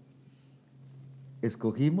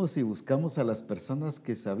 escogimos y buscamos a las personas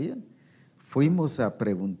que sabían. Fuimos a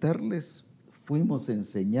preguntarles, fuimos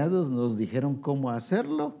enseñados, nos dijeron cómo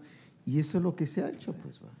hacerlo, y eso es lo que se ha hecho.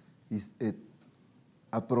 Pues, y,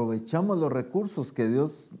 aprovechamos los recursos que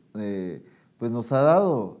Dios pues nos ha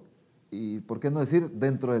dado. Y por qué no decir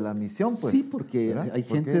dentro de la misión, pues. Sí, porque hay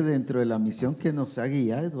gente dentro de la misión que nos ha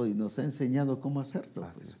guiado y nos ha enseñado cómo hacerlo.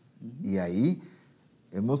 Pues. Y ahí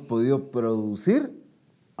hemos podido producir,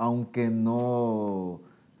 aunque no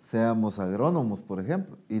seamos agrónomos, por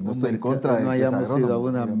ejemplo. Y no estoy en contra de no que hayamos sea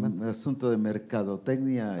agrónomo, sido un asunto de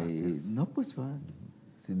mercadotecnia. No, pues va.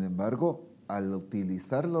 Sin embargo, al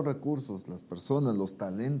utilizar los recursos, las personas, los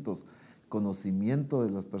talentos, conocimiento de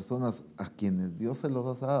las personas a quienes Dios se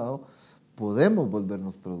los ha dado, podemos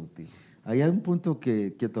volvernos productivos. Ahí hay un punto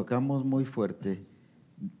que tocamos muy fuerte.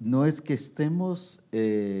 No es que estemos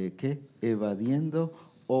evadiendo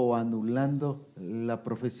o anulando la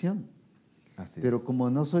profesión. Pero como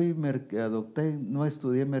no soy no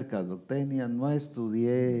estudié mercadotecnia, no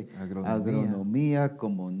estudié agronomía,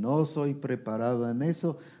 como no soy preparado en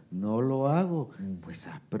eso, no lo hago. Pues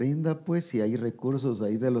aprenda, pues, si hay recursos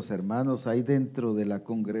ahí de los hermanos, hay dentro de la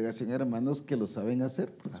congregación hermanos que lo saben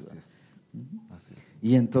hacer. Pues, Así es.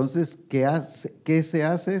 Y entonces, ¿qué se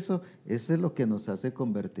hace eso? Eso es lo que nos hace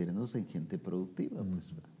convertirnos en gente productiva.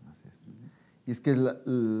 Pues. Así es. Y es que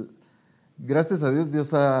gracias a Dios,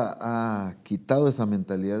 Dios ha quitado esa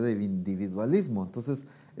mentalidad de individualismo. Entonces,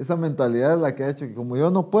 esa mentalidad es la que ha hecho que como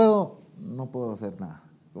yo no puedo hacer nada.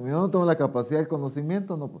 Como yo no tengo la capacidad de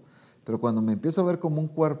conocimiento, no puedo. Pero cuando me empiezo a ver como un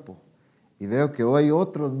cuerpo y veo que hoy hay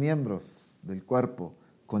otros miembros del cuerpo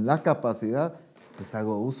con la capacidad, pues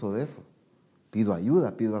hago uso de eso. Pido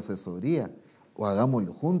ayuda, pido asesoría, o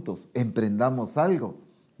hagámoslo juntos, emprendamos algo,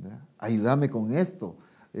 ¿verdad? Ayúdame con esto,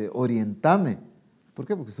 orientame. ¿Por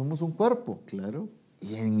qué? Porque somos un cuerpo. Claro.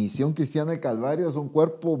 Y en Misión Cristiana El Calvario es un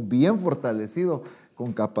cuerpo bien fortalecido,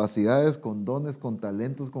 con capacidades, con dones, con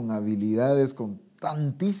talentos, con habilidades, con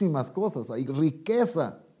tantísimas cosas. Hay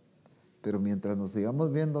riqueza. Pero mientras nos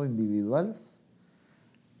sigamos viendo individuales,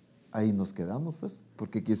 ahí nos quedamos, pues.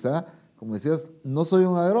 Porque quizá, como decías, no soy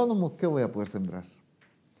un agrónomo, ¿qué voy a poder sembrar?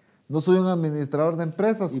 No soy un administrador de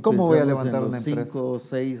empresas, Y ¿cómo voy a pensamos en levantar los una empresa? 5,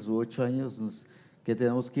 6 u 8 años que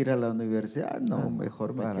tenemos que ir a la universidad. No, No,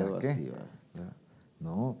 mejor me ¿para quedo qué? así. ¿Va?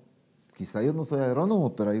 No, quizá yo no soy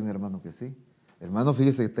agrónomo, pero hay un hermano que sí. Hermano,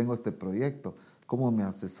 fíjese que tengo este proyecto, ¿cómo me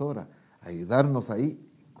asesora? Ayudarnos ahí,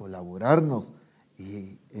 colaborarnos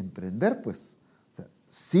y emprender, pues. O sea,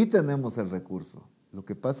 sí tenemos el recurso. Lo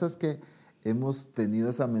que pasa es que hemos tenido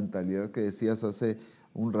esa mentalidad que decías hace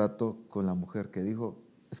un rato con la mujer que dijo,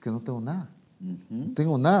 es que no tengo nada, no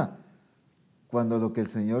tengo nada. Cuando lo que el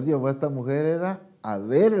Señor llevó a esta mujer era a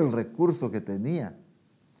ver el recurso que tenía,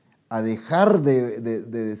 a dejar de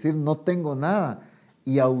decir no tengo nada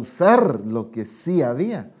y a usar lo que sí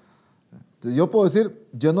había. Entonces yo puedo decir,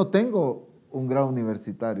 yo no tengo un grado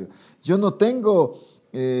universitario, yo no tengo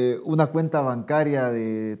una cuenta bancaria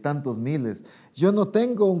de tantos miles, yo no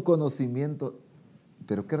tengo un conocimiento,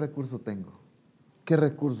 pero ¿qué recurso tengo? ¿Qué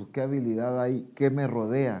recurso, qué habilidad hay, qué me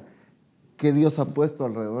rodea, qué Dios ha puesto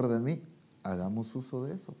alrededor de mí? Hagamos uso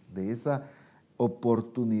de eso, de esa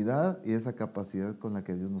oportunidad y esa capacidad con la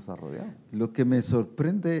que Dios nos ha rodeado. Lo que me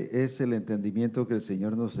sorprende es el entendimiento que el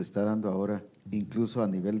Señor nos está dando ahora, incluso a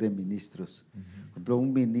nivel de ministros. Por ejemplo,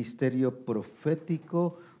 un ministerio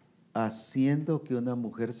profético haciendo que una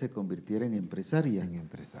mujer se convirtiera en empresaria. En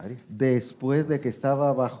empresario. Después de que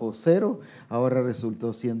estaba bajo cero, ahora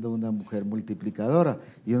resultó siendo una mujer multiplicadora.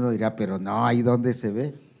 Y uno dirá, pero no, ¿ahí dónde se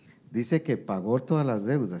ve? Dice que pagó todas las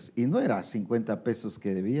deudas y no era 50 pesos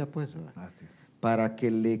que debía, pues, Así es. para que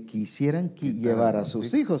le quisieran Quitar llevar a a los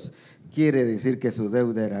sus hijos. hijos. Quiere decir que su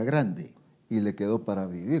deuda era grande. Y le quedó para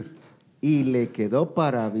vivir. Y le quedó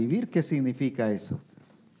para vivir. ¿Qué significa eso? Así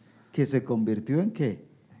es. Que se convirtió en ¿qué?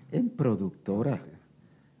 En productora.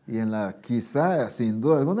 Y en quizá, sin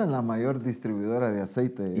duda alguna, en la mayor distribuidora de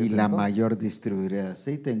aceite de Y ese la entonces. mayor distribuidora de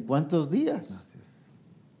aceite. ¿En cuántos días? Así es.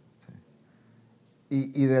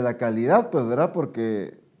 Sí. Y de la calidad, pues, ¿verdad?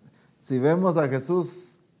 Porque si vemos a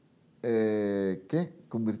Jesús,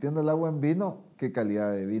 convirtiendo el agua en vino, ¿qué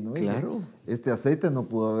calidad de vino hizo? Claro. Este aceite no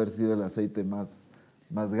pudo haber sido el aceite más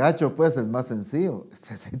gacho, pues, el más sencillo.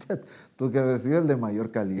 Este aceite tuvo que haber sido el de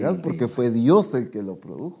mayor calidad, porque fue Dios el que lo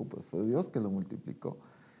produjo, pues fue Dios que lo multiplicó.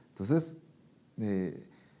 Entonces,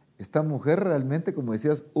 esta mujer realmente, como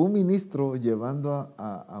decías, un ministro llevando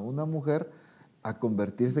a una mujer a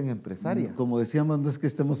convertirse en empresaria. Como decíamos, no es que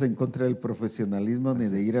estemos en contra del profesionalismo ni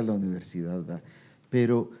de ir a la universidad, ¿verdad?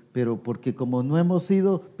 Pero porque como no hemos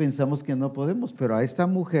ido, pensamos que no podemos. Pero a esta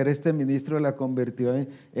mujer, este ministro la convirtió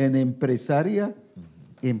en empresaria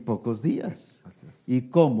en pocos días. Así es. ¿Y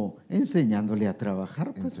cómo? Enseñándole a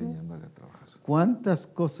trabajar. Pues, Enseñándole a trabajar. ¿cuántas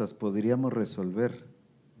cosas podríamos resolver?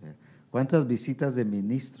 ¿Cuántas visitas de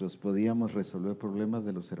ministros podíamos resolver problemas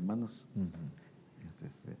de los hermanos? Así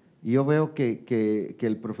es. Y yo veo que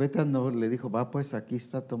el profeta no le dijo, va pues aquí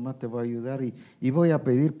está, toma, te voy a ayudar y voy a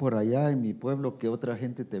pedir por allá en mi pueblo que otra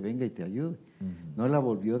gente te venga y te ayude. No la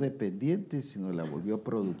volvió dependiente, sino la volvió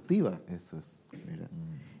productiva. Eso es.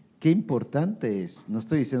 Qué importante es, no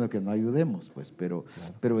estoy diciendo que no ayudemos, pues, pero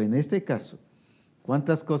en este caso,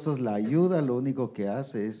 ¿cuántas cosas la ayuda? Lo único que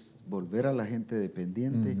hace es volver a la gente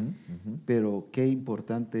dependiente, pero qué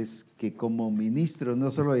importante es que como ministros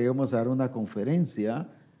no solo lleguemos a dar una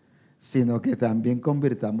conferencia, sino que también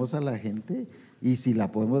convirtamos a la gente y si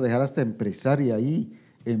la podemos dejar hasta empresaria ahí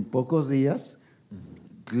en pocos días,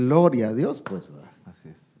 gloria a Dios, pues. Así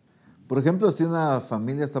es. Por ejemplo, si una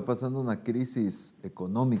familia está pasando una crisis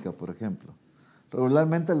económica, por ejemplo,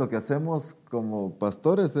 regularmente lo que hacemos como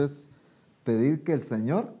pastores es pedir que el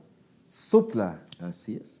Señor supla.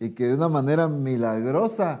 Así es. Y que de una manera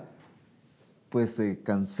milagrosa pues se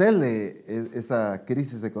cancele esa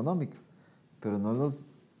crisis económica. Pero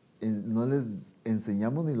no les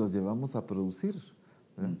enseñamos ni los llevamos a producir.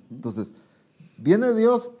 Entonces, viene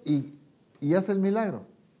Dios y hace el milagro.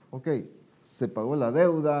 Ok, se pagó la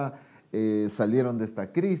deuda, salieron de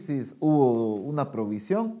esta crisis, hubo una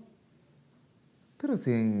provisión, pero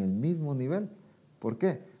siguen en el mismo nivel. ¿Por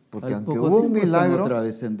qué? Porque aunque hubo un milagro, otra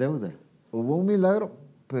vez en deuda. Hubo un milagro,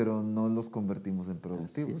 pero no los convertimos en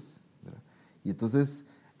productivos. Y entonces,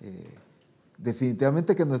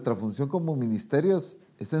 definitivamente que nuestra función como ministerios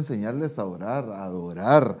es enseñarles a orar, a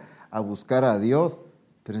adorar, a buscar a Dios,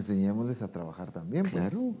 pero enseñémosles a trabajar también.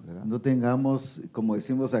 Claro, ¿verdad? no tengamos, como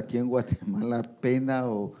decimos aquí en Guatemala, pena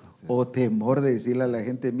Así o es. temor de decirle a la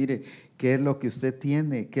gente, mire, ¿qué es lo que usted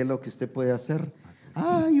tiene? ¿Qué es lo que usted puede hacer? Así es.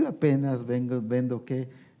 Ah, yo apenas vendo qué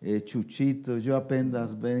chuchitos, yo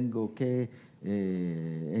apenas vengo qué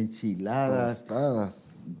enchiladas.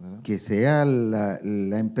 Tostadas, ¿verdad? Que sea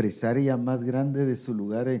la empresaria más grande de su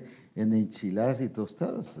lugar en enchiladas y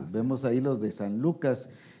tostadas. Así Vemos es. ahí los de San Lucas,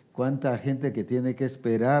 cuánta gente que tiene que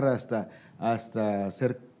esperar hasta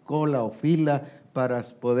hacer cola o fila para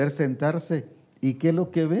poder sentarse. ¿Y qué es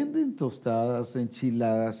lo que venden? Tostadas,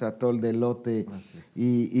 enchiladas, atol de elote Así es.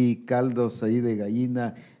 y caldos ahí de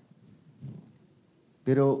gallina.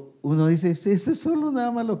 Pero uno dice, "Sí, eso es solo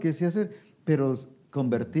nada más lo que sé hacer", pero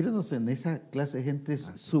convertirnos en esa clase de gente Así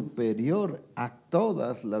es. superior a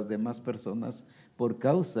todas las demás personas por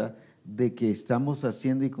causa de que estamos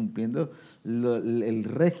haciendo y cumpliendo el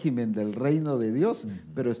régimen del reino de Dios,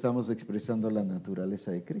 pero estamos expresando la naturaleza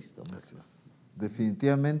de Cristo. Así es.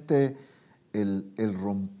 Definitivamente el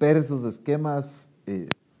romper esos esquemas,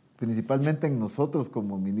 principalmente en nosotros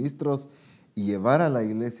como ministros, y llevar a la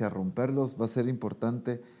iglesia a romperlos va a ser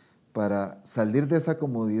importante para salir de esa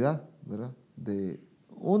comodidad, ¿verdad?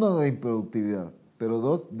 Uno, de improductividad, pero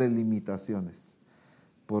dos, de limitaciones,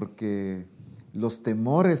 porque los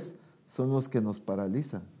temores son los que nos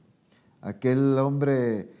paralizan. Aquel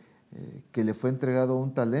hombre que le fue entregado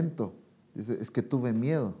un talento, dice, es que tuve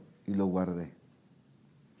miedo y lo guardé.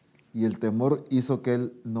 Y el temor hizo que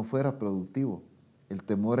él no fuera productivo, el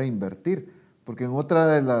temor a invertir, porque en otra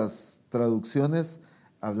de las traducciones,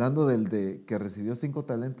 hablando del que recibió 5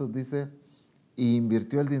 talentos, dice, y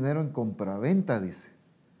invirtió el dinero en compraventa, dice.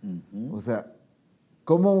 O sea,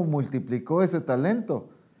 ¿cómo multiplicó ese talento?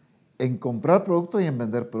 En comprar producto y en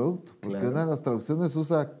vender producto, porque Claro. una de las traducciones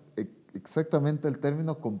usa exactamente el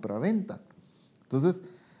término compraventa. Entonces,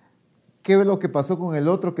 ¿qué es lo que pasó con el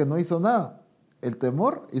otro que no hizo nada? El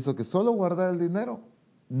temor hizo que solo guardara el dinero,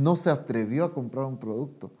 no se atrevió a comprar un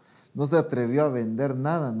producto, no se atrevió a vender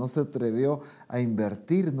nada, no se atrevió a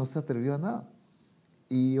invertir, no se atrevió a nada.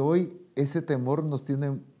 Y hoy ese temor nos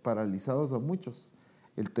tiene paralizados a muchos.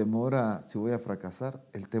 El temor a si voy a fracasar,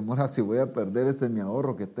 el temor a si voy a perder mi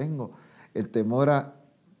ahorro que tengo, el temor a...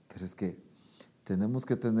 Pero es que tenemos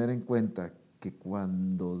que tener en cuenta que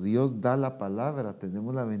cuando Dios da la palabra,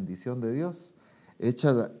 tenemos la bendición de Dios.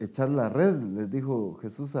 Echar la red, les dijo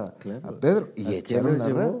Jesús a Pedro, y echaron la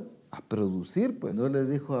red a producir, pues. No les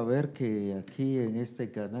dijo, a ver, que aquí en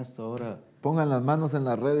este canasto ahora... Pongan las manos en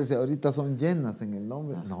las redes y ahorita son llenas en el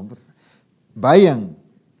nombre. No, pues, vayan,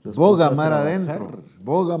 boga mar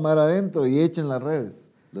adentro y echen las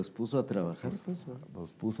redes. Los puso a trabajar.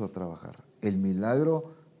 Los puso a trabajar. El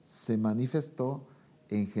milagro se manifestó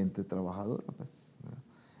en gente trabajadora. Pues.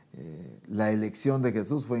 La elección de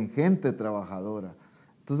Jesús fue en gente trabajadora.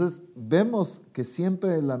 Entonces, vemos que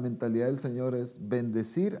siempre la mentalidad del Señor es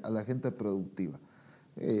bendecir a la gente productiva.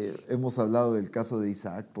 Hemos hablado del caso de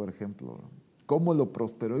Isaac, por ejemplo. Cómo lo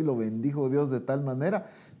prosperó y lo bendijo Dios de tal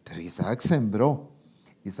manera. Pero Isaac sembró.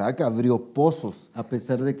 Isaac abrió pozos. A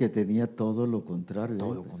pesar de que tenía todo lo contrario.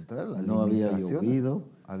 Todo lo contrario, las no había limitaciones. llovido.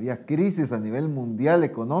 Había crisis a nivel mundial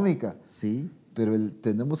económica. Sí. Pero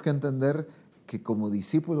tenemos que entender que como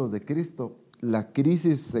discípulos de Cristo, la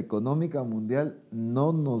crisis económica mundial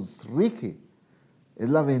no nos rige. Es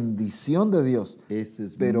la bendición de Dios. Eso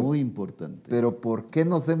es muy importante. Pero ¿por qué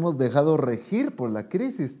nos hemos dejado regir por la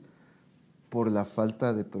crisis? Por la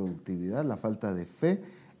falta de productividad, la falta de fe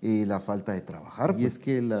y la falta de trabajar. Y es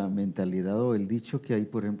que la mentalidad o el dicho que hay,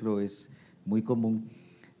 por ejemplo, es muy común.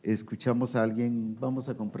 Escuchamos a alguien, vamos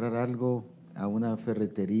a comprar algo a una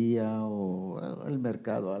ferretería o al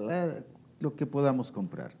mercado, lo que podamos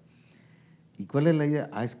comprar. ¿Y cuál es la idea?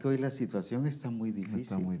 Es que hoy la situación está muy difícil.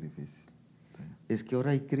 Está muy difícil. Sí. Es que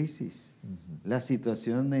ahora hay crisis. La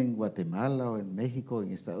situación en Guatemala o en México o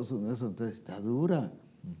en Estados Unidos entonces está dura.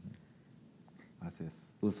 Así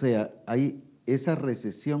es. O sea, hay esa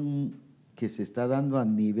recesión que se está dando a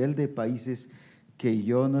nivel de países que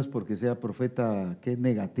yo no es porque sea profeta que es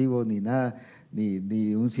negativo ni nada,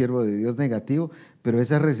 ni un siervo de Dios negativo, pero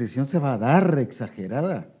esa recesión se va a dar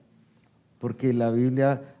exagerada, porque la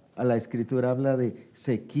Biblia, la Escritura habla de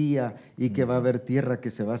sequía y que va a haber tierra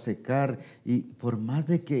que se va a secar, y por más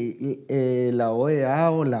de que la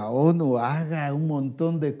OEA o la ONU haga un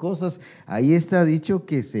montón de cosas, ahí está dicho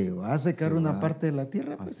que se va a secar una parte de la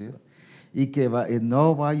tierra. Así es. Y que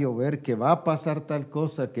no va a llover, que va a pasar tal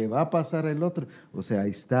cosa, que va a pasar el otro. O sea,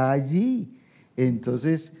 está allí.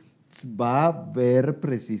 Entonces, va a haber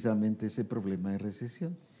precisamente ese problema de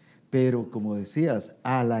recesión. Pero como decías,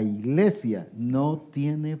 a la iglesia no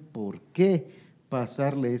tiene por qué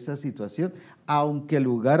pasarle esa situación, aunque el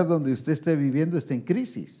lugar donde usted esté viviendo esté en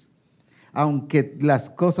crisis, aunque las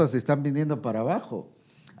cosas están viniendo para abajo,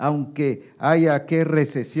 aunque haya que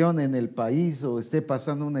recesión en el país o esté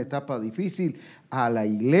pasando una etapa difícil, a la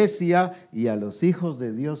iglesia y a los hijos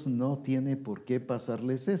de Dios no tiene por qué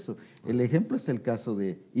pasarles eso. El ejemplo es el caso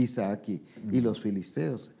de Isaac y los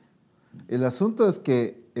filisteos. El asunto es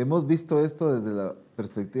que hemos visto esto desde la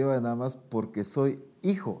perspectiva de nada más porque soy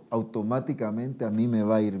hijo, automáticamente a mí me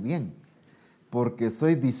va a ir bien. Porque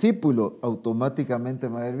soy discípulo, automáticamente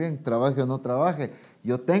me va a ir bien, trabaje o no trabaje.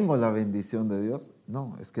 Yo tengo la bendición de Dios.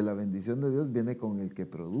 No, es que la bendición de Dios viene con el que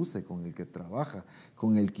produce, con el que trabaja,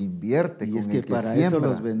 con el que invierte, Y con es el que que para siembra. eso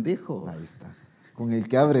los bendijo. Ahí está. Con el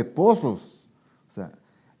que abre pozos. O sea,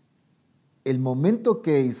 el momento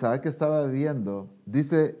que Isaac estaba viviendo,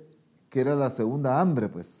 dice que era la segunda hambre,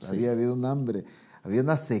 pues Sí. Había habido un hambre, había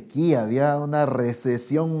una sequía, había una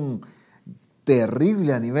recesión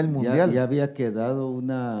terrible a nivel mundial. Ya había quedado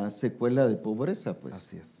una secuela de pobreza, pues.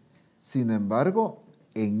 Así es. Sin embargo,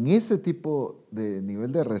 en ese tipo de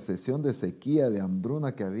nivel de recesión, de sequía, de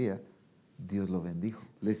hambruna que había, Dios lo bendijo.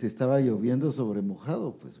 Les estaba lloviendo sobre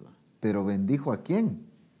mojado, pues. Pero bendijo ¿a quién?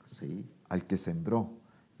 Sí. Al que sembró.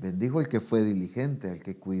 Bendijo al que fue diligente, al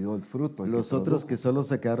que cuidó el fruto. Los otros que solo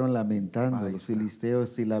se quedaron lamentando, Ahí los está.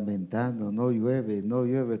 filisteos y lamentando, no llueve, no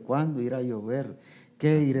llueve, ¿cuándo irá a llover?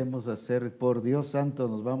 ¿Qué Así iremos a hacer? Por Dios santo,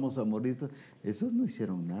 nos vamos a morir. Esos no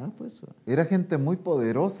hicieron nada, pues. Era gente muy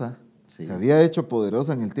poderosa, Sí. se había hecho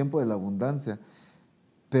poderosa en el tiempo de la abundancia,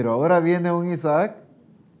 pero ahora viene un Isaac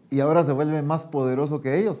y ahora se vuelve más poderoso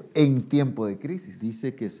que ellos en tiempo de crisis.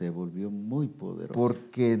 Dice que se volvió muy poderoso.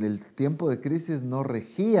 Porque en el tiempo de crisis no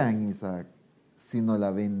regía en Isaac, sino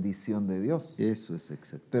la bendición de Dios. Eso es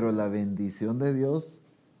exacto. Pero la bendición de Dios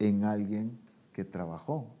en alguien que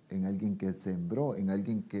trabajó, en alguien que sembró, en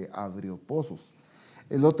alguien que abrió pozos.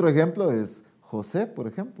 El otro ejemplo es José, por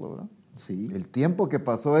ejemplo, ¿verdad? Sí. El tiempo que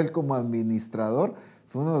pasó él como administrador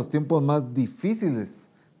fue uno de los tiempos más difíciles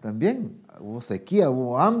también. Hubo sequía,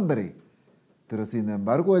 hubo hambre, pero sin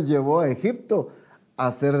embargo él llevó a Egipto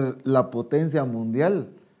a ser la potencia mundial.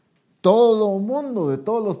 Todo el mundo de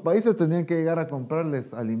todos los países tenían que llegar a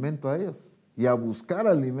comprarles alimento a ellos y a buscar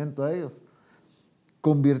alimento a ellos.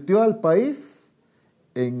 Convirtió al país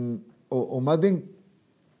o más bien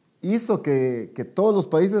hizo que todos los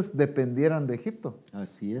países dependieran de Egipto.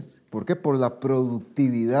 Así es. ¿Por qué? Por la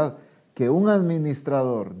productividad que un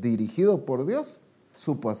administrador dirigido por Dios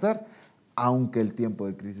supo hacer, aunque el tiempo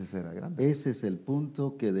de crisis era grande. Ese es el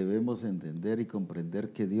punto que debemos entender y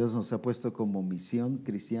comprender, que Dios nos ha puesto como misión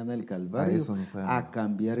cristiana el Calvario a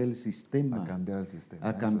cambiar el sistema, a cambiar el sistema,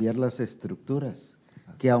 a cambiar las estructuras.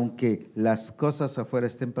 Así que es. Aunque las cosas afuera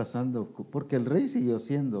estén pasando, porque el rey siguió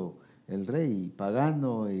siendo el rey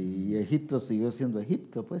pagano y Egipto siguió siendo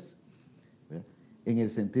Egipto, pues, ¿verdad? En el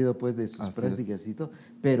sentido pues de sus Así prácticas es. y todo,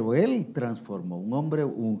 pero él transformó, un hombre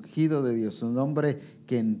ungido de Dios, un hombre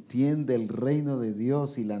que entiende el reino de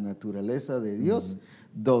Dios y la naturaleza de Dios,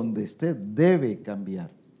 donde usted debe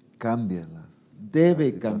cambiar. Cámbialas.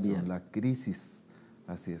 Debe la cambiar. La crisis,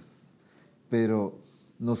 así es. Pero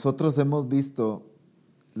nosotros hemos visto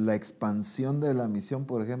la expansión de la misión,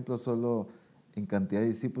 por ejemplo, solo en cantidad de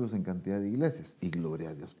discípulos, en cantidad de iglesias, y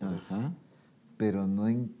gloria a Dios por eso, pero no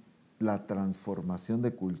en la transformación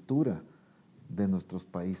de cultura de nuestros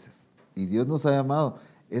países. Y Dios nos ha llamado,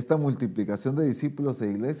 esta multiplicación de discípulos e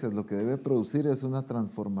iglesias lo que debe producir es una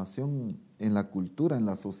transformación en la cultura, en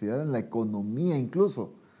la sociedad, en la economía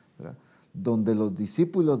incluso, ¿verdad? Donde los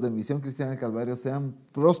discípulos de Misión Cristiana del Calvario sean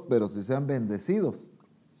prósperos y sean bendecidos.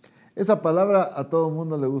 Esa palabra a todo el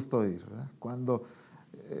mundo le gusta oír, ¿verdad?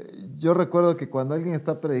 Yo recuerdo que cuando alguien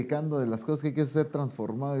está predicando de las cosas que hay que ser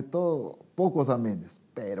transformado y todo, pocos amenes.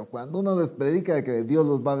 Pero cuando uno les predica de que Dios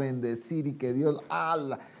los va a bendecir y que Dios,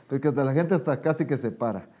 porque hasta la gente hasta casi que se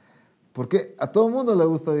para. Porque a todo el mundo le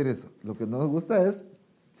gusta oír eso. Lo que no nos gusta es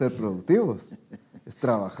ser productivos, es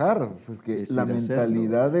trabajar, porque la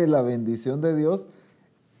mentalidad de la bendición de Dios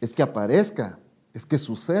es que aparezca, es que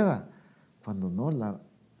suceda. Cuando no,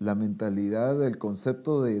 la mentalidad del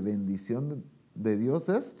concepto de bendición de Dios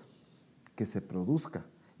es que se produzca.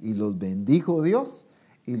 Y los bendijo Dios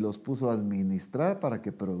y los puso a administrar para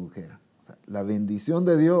que produjeran. O sea, la bendición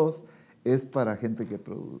de Dios es para gente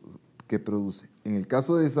que produce. En el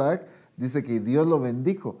caso de Isaac, dice que Dios lo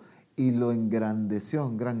bendijo y lo engrandeció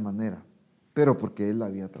en gran manera, pero porque él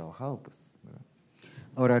había trabajado, pues, ¿verdad?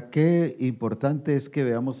 Ahora, qué importante es que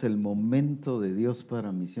veamos el momento de Dios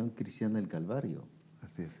para Misión Cristiana del Calvario.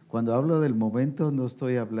 Así es. Cuando hablo del momento, no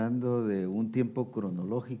estoy hablando de un tiempo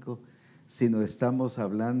cronológico, sino estamos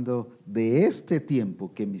hablando de este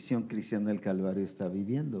tiempo que Misión Cristiana del Calvario está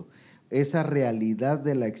viviendo. Esa realidad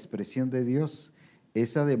de la expresión de Dios,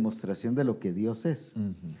 esa demostración de lo que Dios es.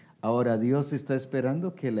 Ahora Dios está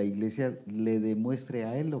esperando que la iglesia le demuestre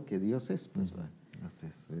a Él lo que Dios es. Pues, Así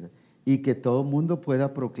es. ¿verdad? Y que todo mundo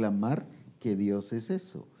pueda proclamar que Dios es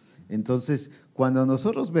eso. Entonces, cuando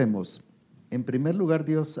nosotros vemos, en primer lugar,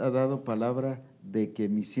 Dios ha dado palabra de que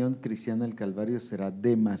Misión Cristiana del Calvario será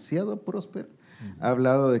demasiado próspera. Ha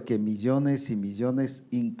hablado de que millones y millones,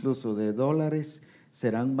 incluso de dólares,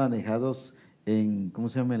 serán manejados en, ¿cómo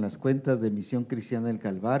se llama?, en las cuentas de Misión Cristiana del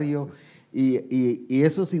Calvario. Y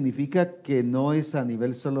eso significa que no es a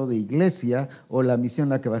nivel solo de iglesia o la misión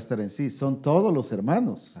la que va a estar en sí, son todos los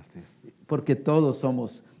hermanos. Así es. Porque todos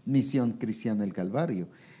somos Misión Cristiana del Calvario.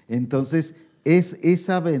 Entonces,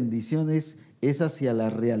 esa bendición es hacia la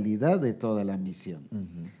realidad de toda la misión.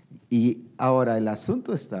 Y ahora el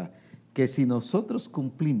asunto está que si nosotros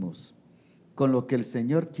cumplimos con lo que el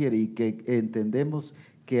Señor quiere y que entendemos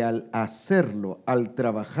que al hacerlo, al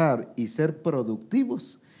trabajar y ser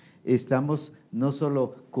productivos, estamos no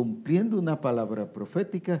solo cumpliendo una palabra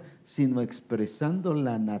profética, sino expresando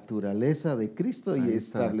la naturaleza de Cristo y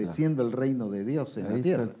estableciendo el reino de Dios en la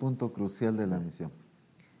tierra. Ahí está el punto crucial de la misión.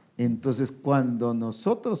 Entonces, cuando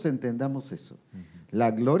nosotros entendamos eso,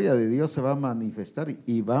 la gloria de Dios se va a manifestar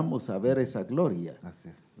y vamos a ver esa gloria. Así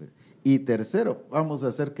es. Y tercero, vamos a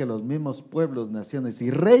hacer que los mismos pueblos, naciones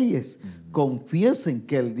y reyes confiesen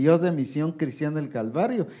que el Dios de Misión Cristiana del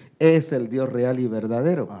Calvario es el Dios real y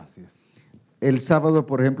verdadero. Así es. El sábado,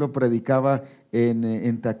 por ejemplo, predicaba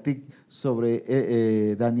en Tactic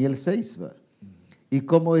sobre Daniel 6, ¿va? Y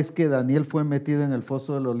cómo es que Daniel fue metido en el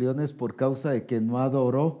foso de los leones por causa de que no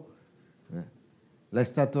adoró la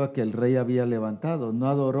estatua que el rey había levantado, no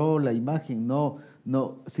adoró la imagen,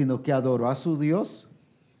 sino que adoró a su Dios.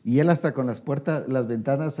 Y él hasta con las puertas, las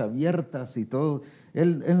ventanas abiertas y todo,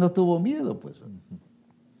 él no tuvo miedo, pues.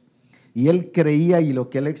 Y él creía, y lo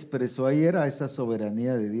que él expresó ahí era esa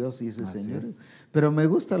soberanía de Dios y ese Señor. Pero me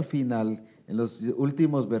gusta al final, en los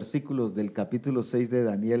últimos versículos del capítulo 6 de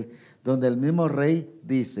Daniel, donde el mismo rey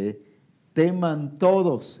dice, teman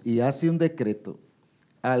todos, y hace un decreto,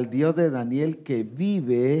 al Dios de Daniel que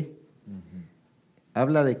vive,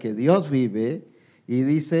 habla de que Dios vive, y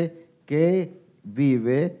dice que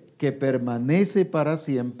vive, que permanece para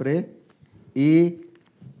siempre, y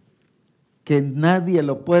que nadie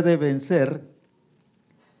lo puede vencer,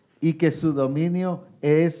 y que su dominio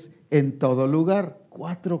es en todo lugar.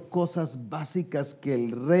 4 cosas básicas que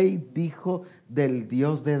el rey dijo del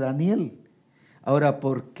Dios de Daniel. Ahora,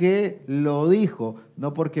 ¿por qué lo dijo?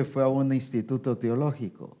 No porque fue a un instituto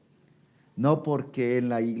teológico, no porque en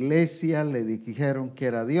la iglesia le dijeron que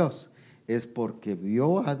era Dios, es porque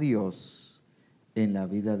vio a Dios en la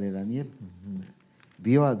vida de Daniel.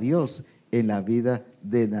 Vio a Dios en la vida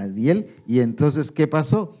de Daniel. Y entonces, ¿qué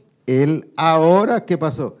pasó? ¿Qué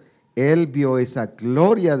pasó? Él vio esa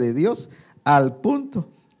gloria de Dios al punto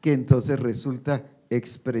que entonces resulta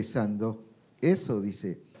expresando eso,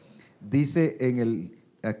 dice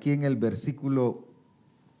aquí en el versículo,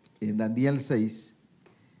 en Daniel 6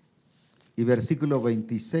 y versículo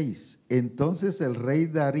 26, entonces el rey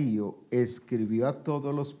Darío escribió a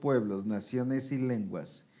todos los pueblos, naciones y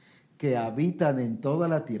lenguas que habitan en toda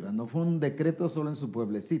la tierra. No fue un decreto solo en su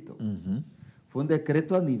pueblecito. Fue un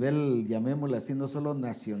decreto a nivel, llamémoslo así, no solo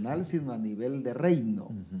nacional, sino a nivel de reino.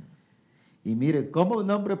 Y mire, ¿cómo un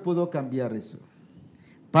hombre pudo cambiar eso?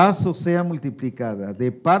 Paso sea multiplicada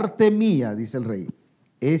de parte mía, dice el rey,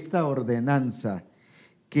 esta ordenanza,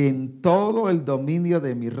 que en todo el dominio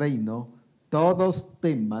de mi reino todos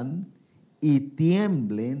teman y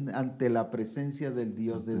tiemblen ante la presencia del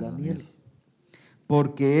Dios de Daniel.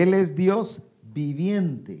 Porque Él es Dios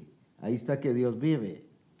viviente. Ahí está que Dios vive.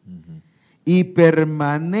 Y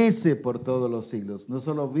permanece por todos los siglos. No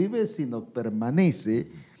solo vive, sino permanece.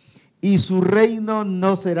 Y su reino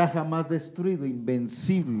no será jamás destruido,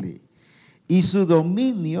 invencible. Y su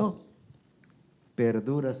dominio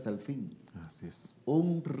perdura hasta el fin. Así es.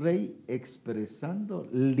 Un rey expresando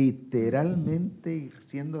literalmente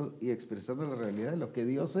y expresando la realidad de lo que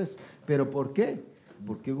Dios es. ¿Pero por qué?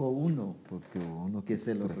 Porque hubo uno que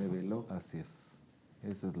se lo reveló. Así es.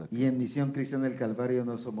 Esa es la y en Misión Cristiana del Calvario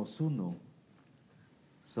no somos uno,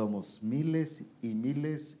 somos miles y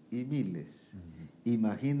miles y miles.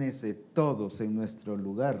 Imagínense todos en nuestro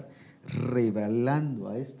lugar revelando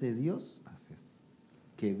a este Dios. Así es.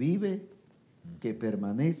 Que vive, que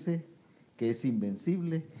permanece, que es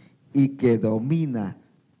invencible y que domina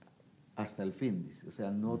hasta el fin, dice. O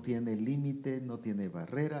sea, no tiene límite, no tiene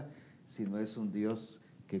barrera, sino es un Dios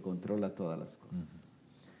que controla todas las cosas.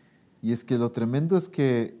 Y es que lo tremendo es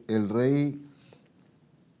que el rey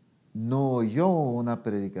no oyó una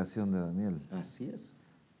predicación de Daniel. Así es.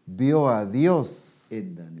 Vio a Dios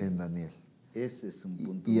En Daniel. en Daniel. Ese es un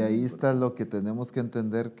punto Y muy ahí está importante. lo que tenemos que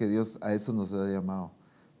entender, que Dios a eso nos ha llamado.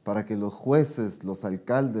 Para que los jueces, los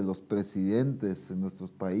alcaldes, los presidentes en nuestros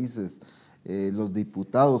países, los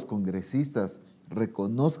diputados, congresistas,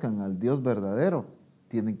 reconozcan al Dios verdadero,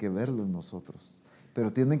 tienen que verlo en nosotros.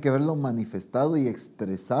 Pero tienen que verlo manifestado y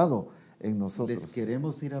expresado en nosotros. Les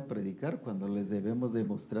queremos ir a predicar cuando les debemos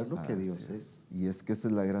demostrar lo que Dios Así es. Y es que esa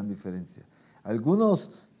es la gran diferencia.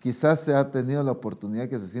 Algunos quizás se ha tenido la oportunidad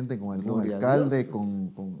que se sienten con algún Gloria a alcalde, Dios,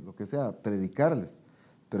 pues. con lo que sea, predicarles.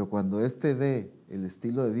 Pero cuando éste ve el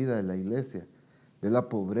estilo de vida de la iglesia, ve la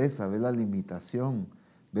pobreza, ve la limitación,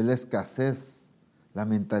 ve la escasez, la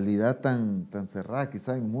mentalidad tan cerrada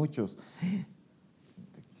quizá en muchos,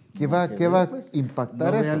 ¿qué va a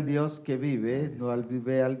impactar No ve eso? al Dios que vive,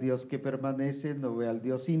 ve al Dios que permanece, no ve al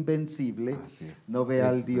Dios invencible, Así es. no ve Ese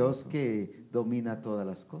al es el Dios asunto. que domina todas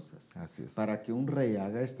las cosas. Así es. Para que un rey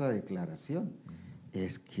haga esta declaración,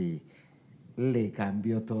 es que le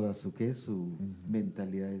cambió toda su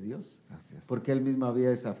mentalidad de Dios. Así es. Porque él mismo había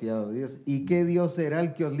desafiado a Dios. ¿Y qué Dios será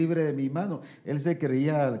el que os libre de mi mano? Él se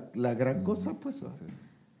creía la gran cosa, pues. Así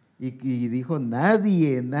es. Y dijo,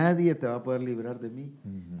 nadie te va a poder librar de mí.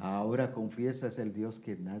 Ahora confiesa, es el Dios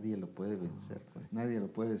que nadie lo puede vencer, pues nadie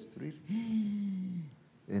lo puede destruir.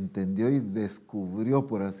 Entendió y descubrió,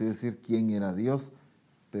 por así decir, quién era Dios,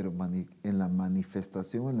 pero en la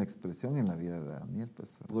manifestación, en la expresión en la vida de Daniel.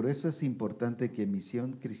 Pues. Por eso es importante que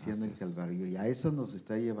Misión Cristiana Así El es. Calvario, y a eso nos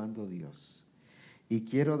está llevando Dios. Y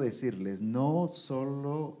quiero decirles, no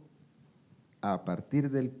solo a partir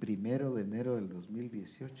del 1 de enero del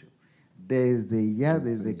 2018,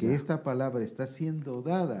 desde que esta palabra está siendo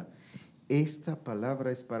dada, esta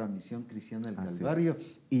palabra es para Misión Cristiana El Así Calvario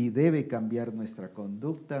es. y debe cambiar nuestra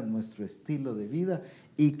conducta, nuestro estilo de vida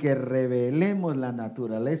y que revelemos la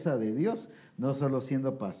naturaleza de Dios, no solo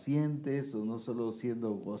siendo pacientes o no solo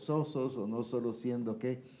siendo gozosos o no solo siendo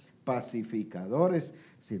pacificadores,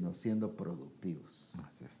 sino siendo productivos.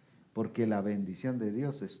 Así es. Porque la bendición de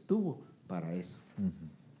Dios estuvo para eso.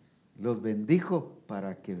 Los bendijo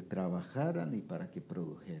para que trabajaran y para que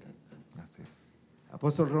produjeran. Así es.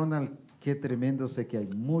 Apóstol Ronald, qué tremendo, sé que hay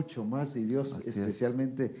mucho más y Dios Así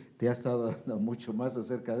especialmente te ha estado dando mucho más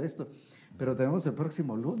acerca de esto, pero tenemos el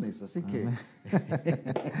próximo lunes, así que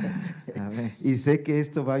Amén. y sé que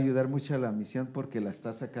esto va a ayudar mucho a la misión porque la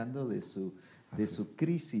está sacando de su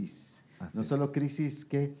crisis, Así no es. solo crisis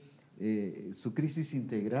su crisis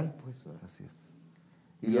integral, pues. Así es.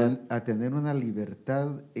 Y a tener una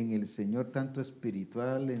libertad en el Señor, tanto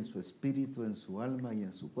espiritual, en su espíritu, en su alma y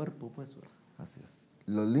en su cuerpo, pues. Así es.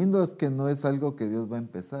 Lo lindo es que no es algo que Dios va a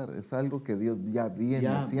empezar, es algo que Dios ya viene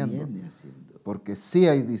haciendo. Porque sí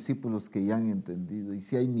hay discípulos que ya han entendido y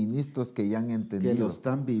sí hay ministros que ya han entendido. Que lo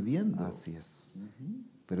están viviendo. Así es.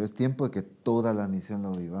 Pero es tiempo de que toda la misión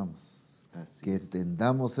lo vivamos. Que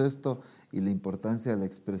entendamos esto y la importancia de la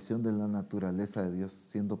expresión de la naturaleza de Dios,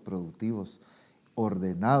 siendo productivos,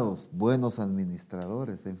 ordenados, buenos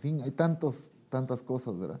administradores, en fin, hay tantas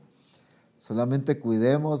cosas, ¿verdad? Solamente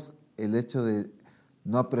cuidemos el hecho de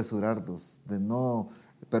no apresurarnos, de no,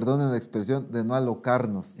 perdonen la expresión, de no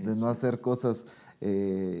alocarnos, de no hacer cosas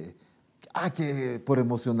que por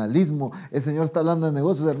emocionalismo, el Señor está hablando de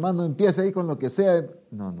negocios, hermano, empiece ahí con lo que sea.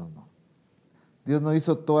 No. Dios no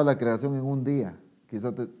hizo toda la creación en un día.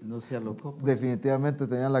 Quizás no se alocó. Pues. Definitivamente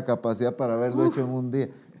tenía la capacidad para haberlo hecho en un día,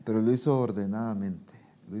 pero lo hizo ordenadamente,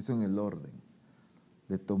 lo hizo en el orden.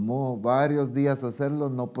 Le tomó varios días hacerlo,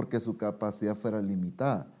 no porque su capacidad fuera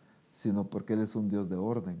limitada, sino porque Él es un Dios de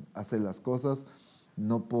orden. Hace las cosas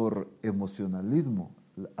no por emocionalismo,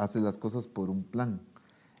 hace las cosas por un plan.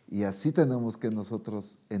 Y así tenemos que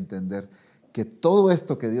nosotros entender que todo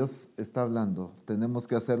esto que Dios está hablando, tenemos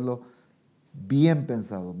que hacerlo bien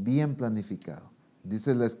pensado, bien planificado.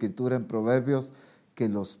 Dice la Escritura en Proverbios que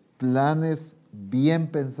los planes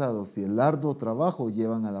bien pensados y el arduo trabajo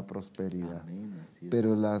llevan a la prosperidad. Amén,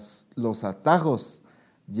 pero los atajos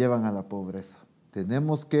llevan a la pobreza.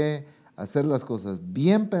 Tenemos que hacer las cosas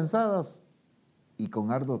bien pensadas y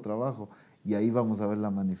con arduo trabajo, y ahí vamos a ver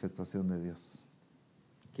la manifestación de Dios.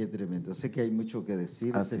 Qué tremendo. Sé que hay mucho que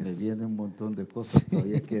decir, Así me es. viene un montón de cosas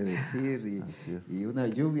todavía que decir y una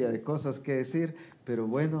lluvia de cosas que decir, pero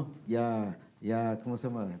bueno, ya, ¿cómo se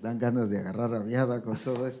llama? Dan ganas de agarrar rabiada con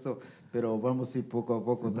todo esto, pero vamos a ir poco a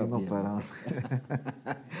poco también. No paramos.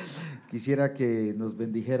 Quisiera que nos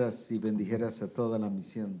bendijeras y bendijeras a toda la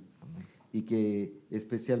misión. Amén. y que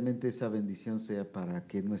especialmente esa bendición sea para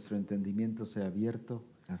que nuestro entendimiento sea abierto,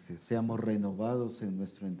 Así es, seamos así es. renovados en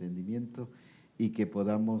nuestro entendimiento y que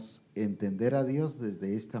podamos entender a Dios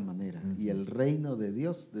desde esta manera y el reino de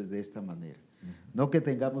Dios desde esta manera. No que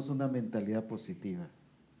tengamos una mentalidad positiva.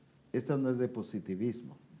 Esto no es de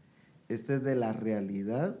positivismo. Este es de la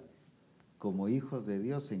realidad como hijos de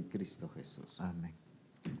Dios en Cristo Jesús. Amén.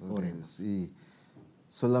 Oremos. Y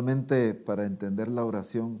solamente para entender la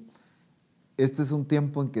oración, este es un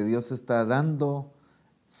tiempo en que Dios está dando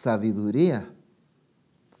sabiduría,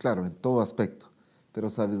 claro, en todo aspecto, pero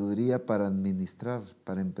sabiduría para administrar,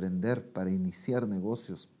 para emprender, para iniciar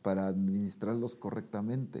negocios, para administrarlos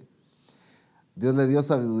correctamente. Dios le dio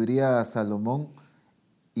sabiduría a Salomón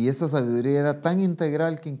y esa sabiduría era tan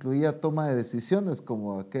integral que incluía toma de decisiones,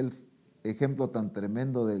 como aquel ejemplo tan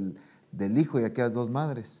tremendo del hijo y aquellas dos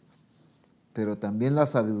madres. Pero también la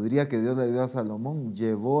sabiduría que Dios le dio a Salomón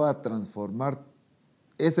llevó a transformar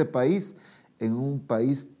ese país en un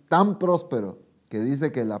país tan próspero que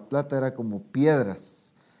dice que la plata era como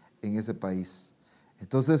piedras en ese país.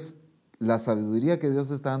 Entonces, la sabiduría que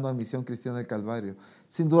Dios está dando a Misión Cristiana del Calvario,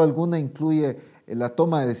 sin duda alguna incluye la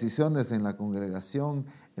toma de decisiones en la congregación,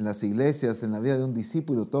 en las iglesias, en la vida de un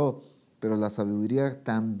discípulo, todo. Pero la sabiduría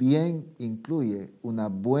también incluye una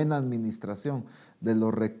buena administración de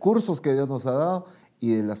los recursos que Dios nos ha dado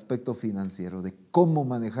y del aspecto financiero, de cómo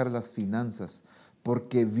manejar las finanzas,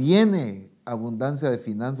 porque viene abundancia de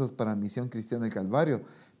finanzas para Misión Cristiana del Calvario,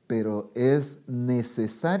 pero es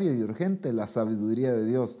necesario y urgente la sabiduría de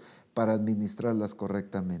Dios para administrarlas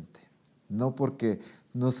correctamente. No porque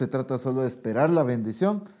no se trata solo de esperar la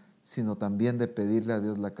bendición, sino también de pedirle a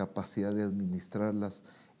Dios la capacidad de administrarlas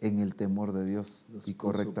en el temor de Dios y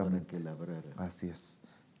correctamente. Así es,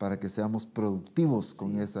 para que seamos productivos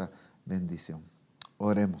con esa bendición.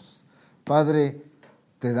 Oremos. Padre,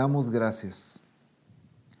 te damos gracias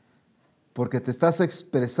porque te estás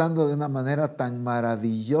expresando de una manera tan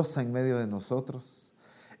maravillosa en medio de nosotros.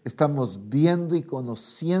 Estamos viendo y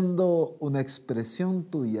conociendo una expresión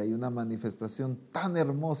tuya y una manifestación tan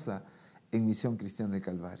hermosa en Misión Cristiana del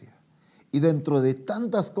Calvario. Y dentro de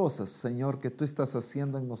tantas cosas, Señor, que tú estás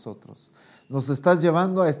haciendo en nosotros, nos estás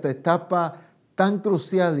llevando a esta etapa tan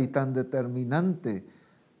crucial y tan determinante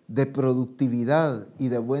de productividad y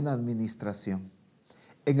de buena administración.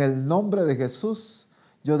 En el nombre de Jesús,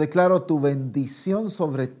 yo declaro tu bendición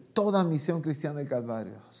sobre toda Misión Cristiana del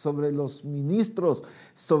Calvario, sobre los ministros,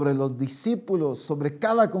 sobre los discípulos, sobre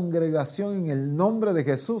cada congregación en el nombre de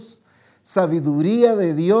Jesús. Sabiduría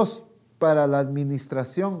de Dios para la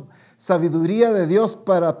administración, sabiduría de Dios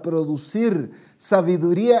para producir,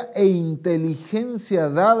 sabiduría e inteligencia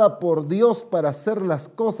dada por Dios para hacer las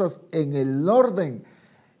cosas en el orden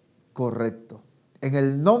correcto. En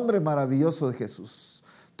el nombre maravilloso de Jesús.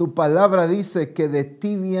 Tu palabra dice que de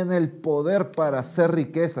ti viene el poder para hacer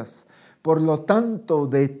riquezas. Por lo tanto,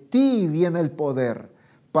 de ti viene el poder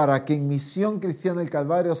para que en Misión Cristiana del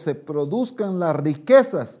Calvario se produzcan las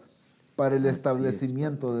riquezas para el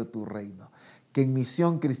establecimiento de tu reino. Que en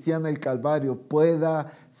Misión Cristiana del Calvario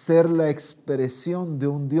pueda ser la expresión de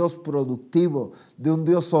un Dios productivo, de un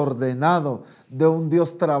Dios ordenado, de un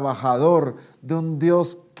Dios trabajador, de un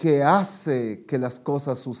Dios que hace que las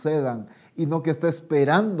cosas sucedan y no que está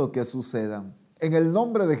esperando que sucedan. En el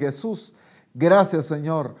nombre de Jesús, gracias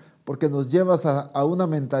Señor, porque nos llevas a una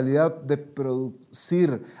mentalidad de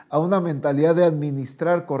producir, a una mentalidad de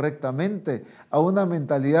administrar correctamente, a una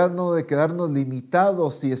mentalidad no de quedarnos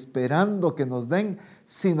limitados y esperando que nos den,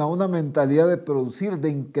 sino a una mentalidad de producir, de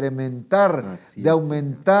incrementar, de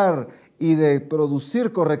aumentar y de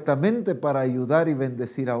producir correctamente para ayudar y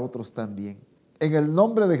bendecir a otros también. En el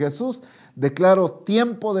nombre de Jesús declaro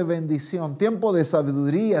tiempo de bendición, tiempo de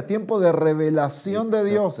sabiduría, tiempo de revelación de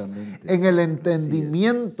Dios en el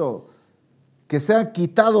entendimiento, que sea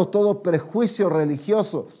quitado todo prejuicio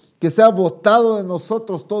religioso, que sea botado de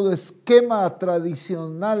nosotros todo esquema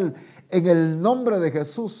tradicional en el nombre de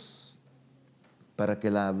Jesús, para que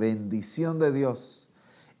la bendición de Dios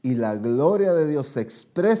y la gloria de Dios se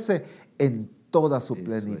exprese en toda su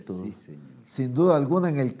plenitud. Sin duda alguna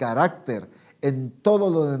en el carácter, en todo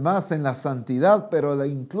lo demás, en la santidad, pero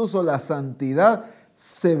incluso la santidad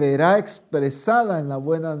se verá expresada en la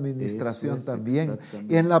buena administración también,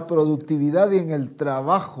 y en la productividad y en el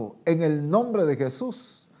trabajo, en el nombre de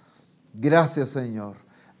Jesús. Gracias, Señor.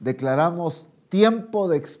 Declaramos tiempo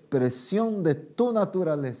de expresión de tu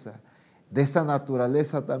naturaleza, de esa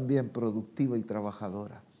naturaleza también productiva y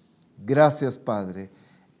trabajadora. Gracias, Padre,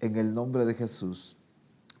 en el nombre de Jesús.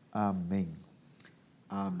 Amén.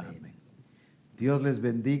 Amén. Dios les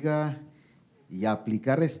bendiga y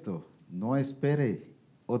aplicar esto. No espere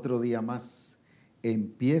otro día más.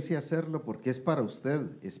 Empiece a hacerlo porque es para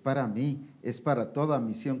usted, es para mí, es para toda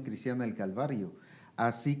Misión Cristiana del Calvario.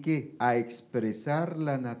 Así que a expresar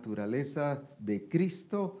la naturaleza de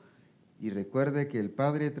Cristo. Y recuerde que el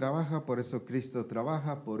Padre trabaja, por eso Cristo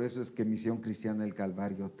trabaja, por eso es que Misión Cristiana del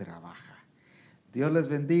Calvario trabaja. Dios les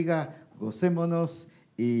bendiga, gocémonos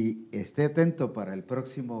y esté atento para el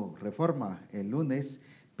próximo Reforma, el lunes,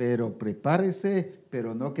 pero prepárese,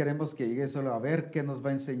 pero no queremos que llegue solo a ver qué nos va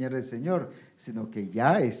a enseñar el Señor, sino que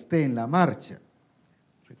ya esté en la marcha.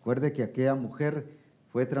 Recuerde que aquella mujer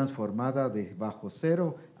fue transformada de bajo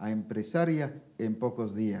cero a empresaria en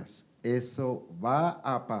pocos días. Eso va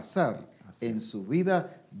a pasar en su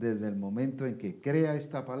vida desde el momento en que crea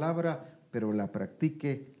esta palabra, pero la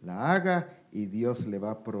practique, la haga y Dios le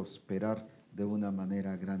va a prosperar de una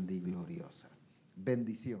manera grande y gloriosa.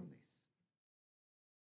 Bendiciones.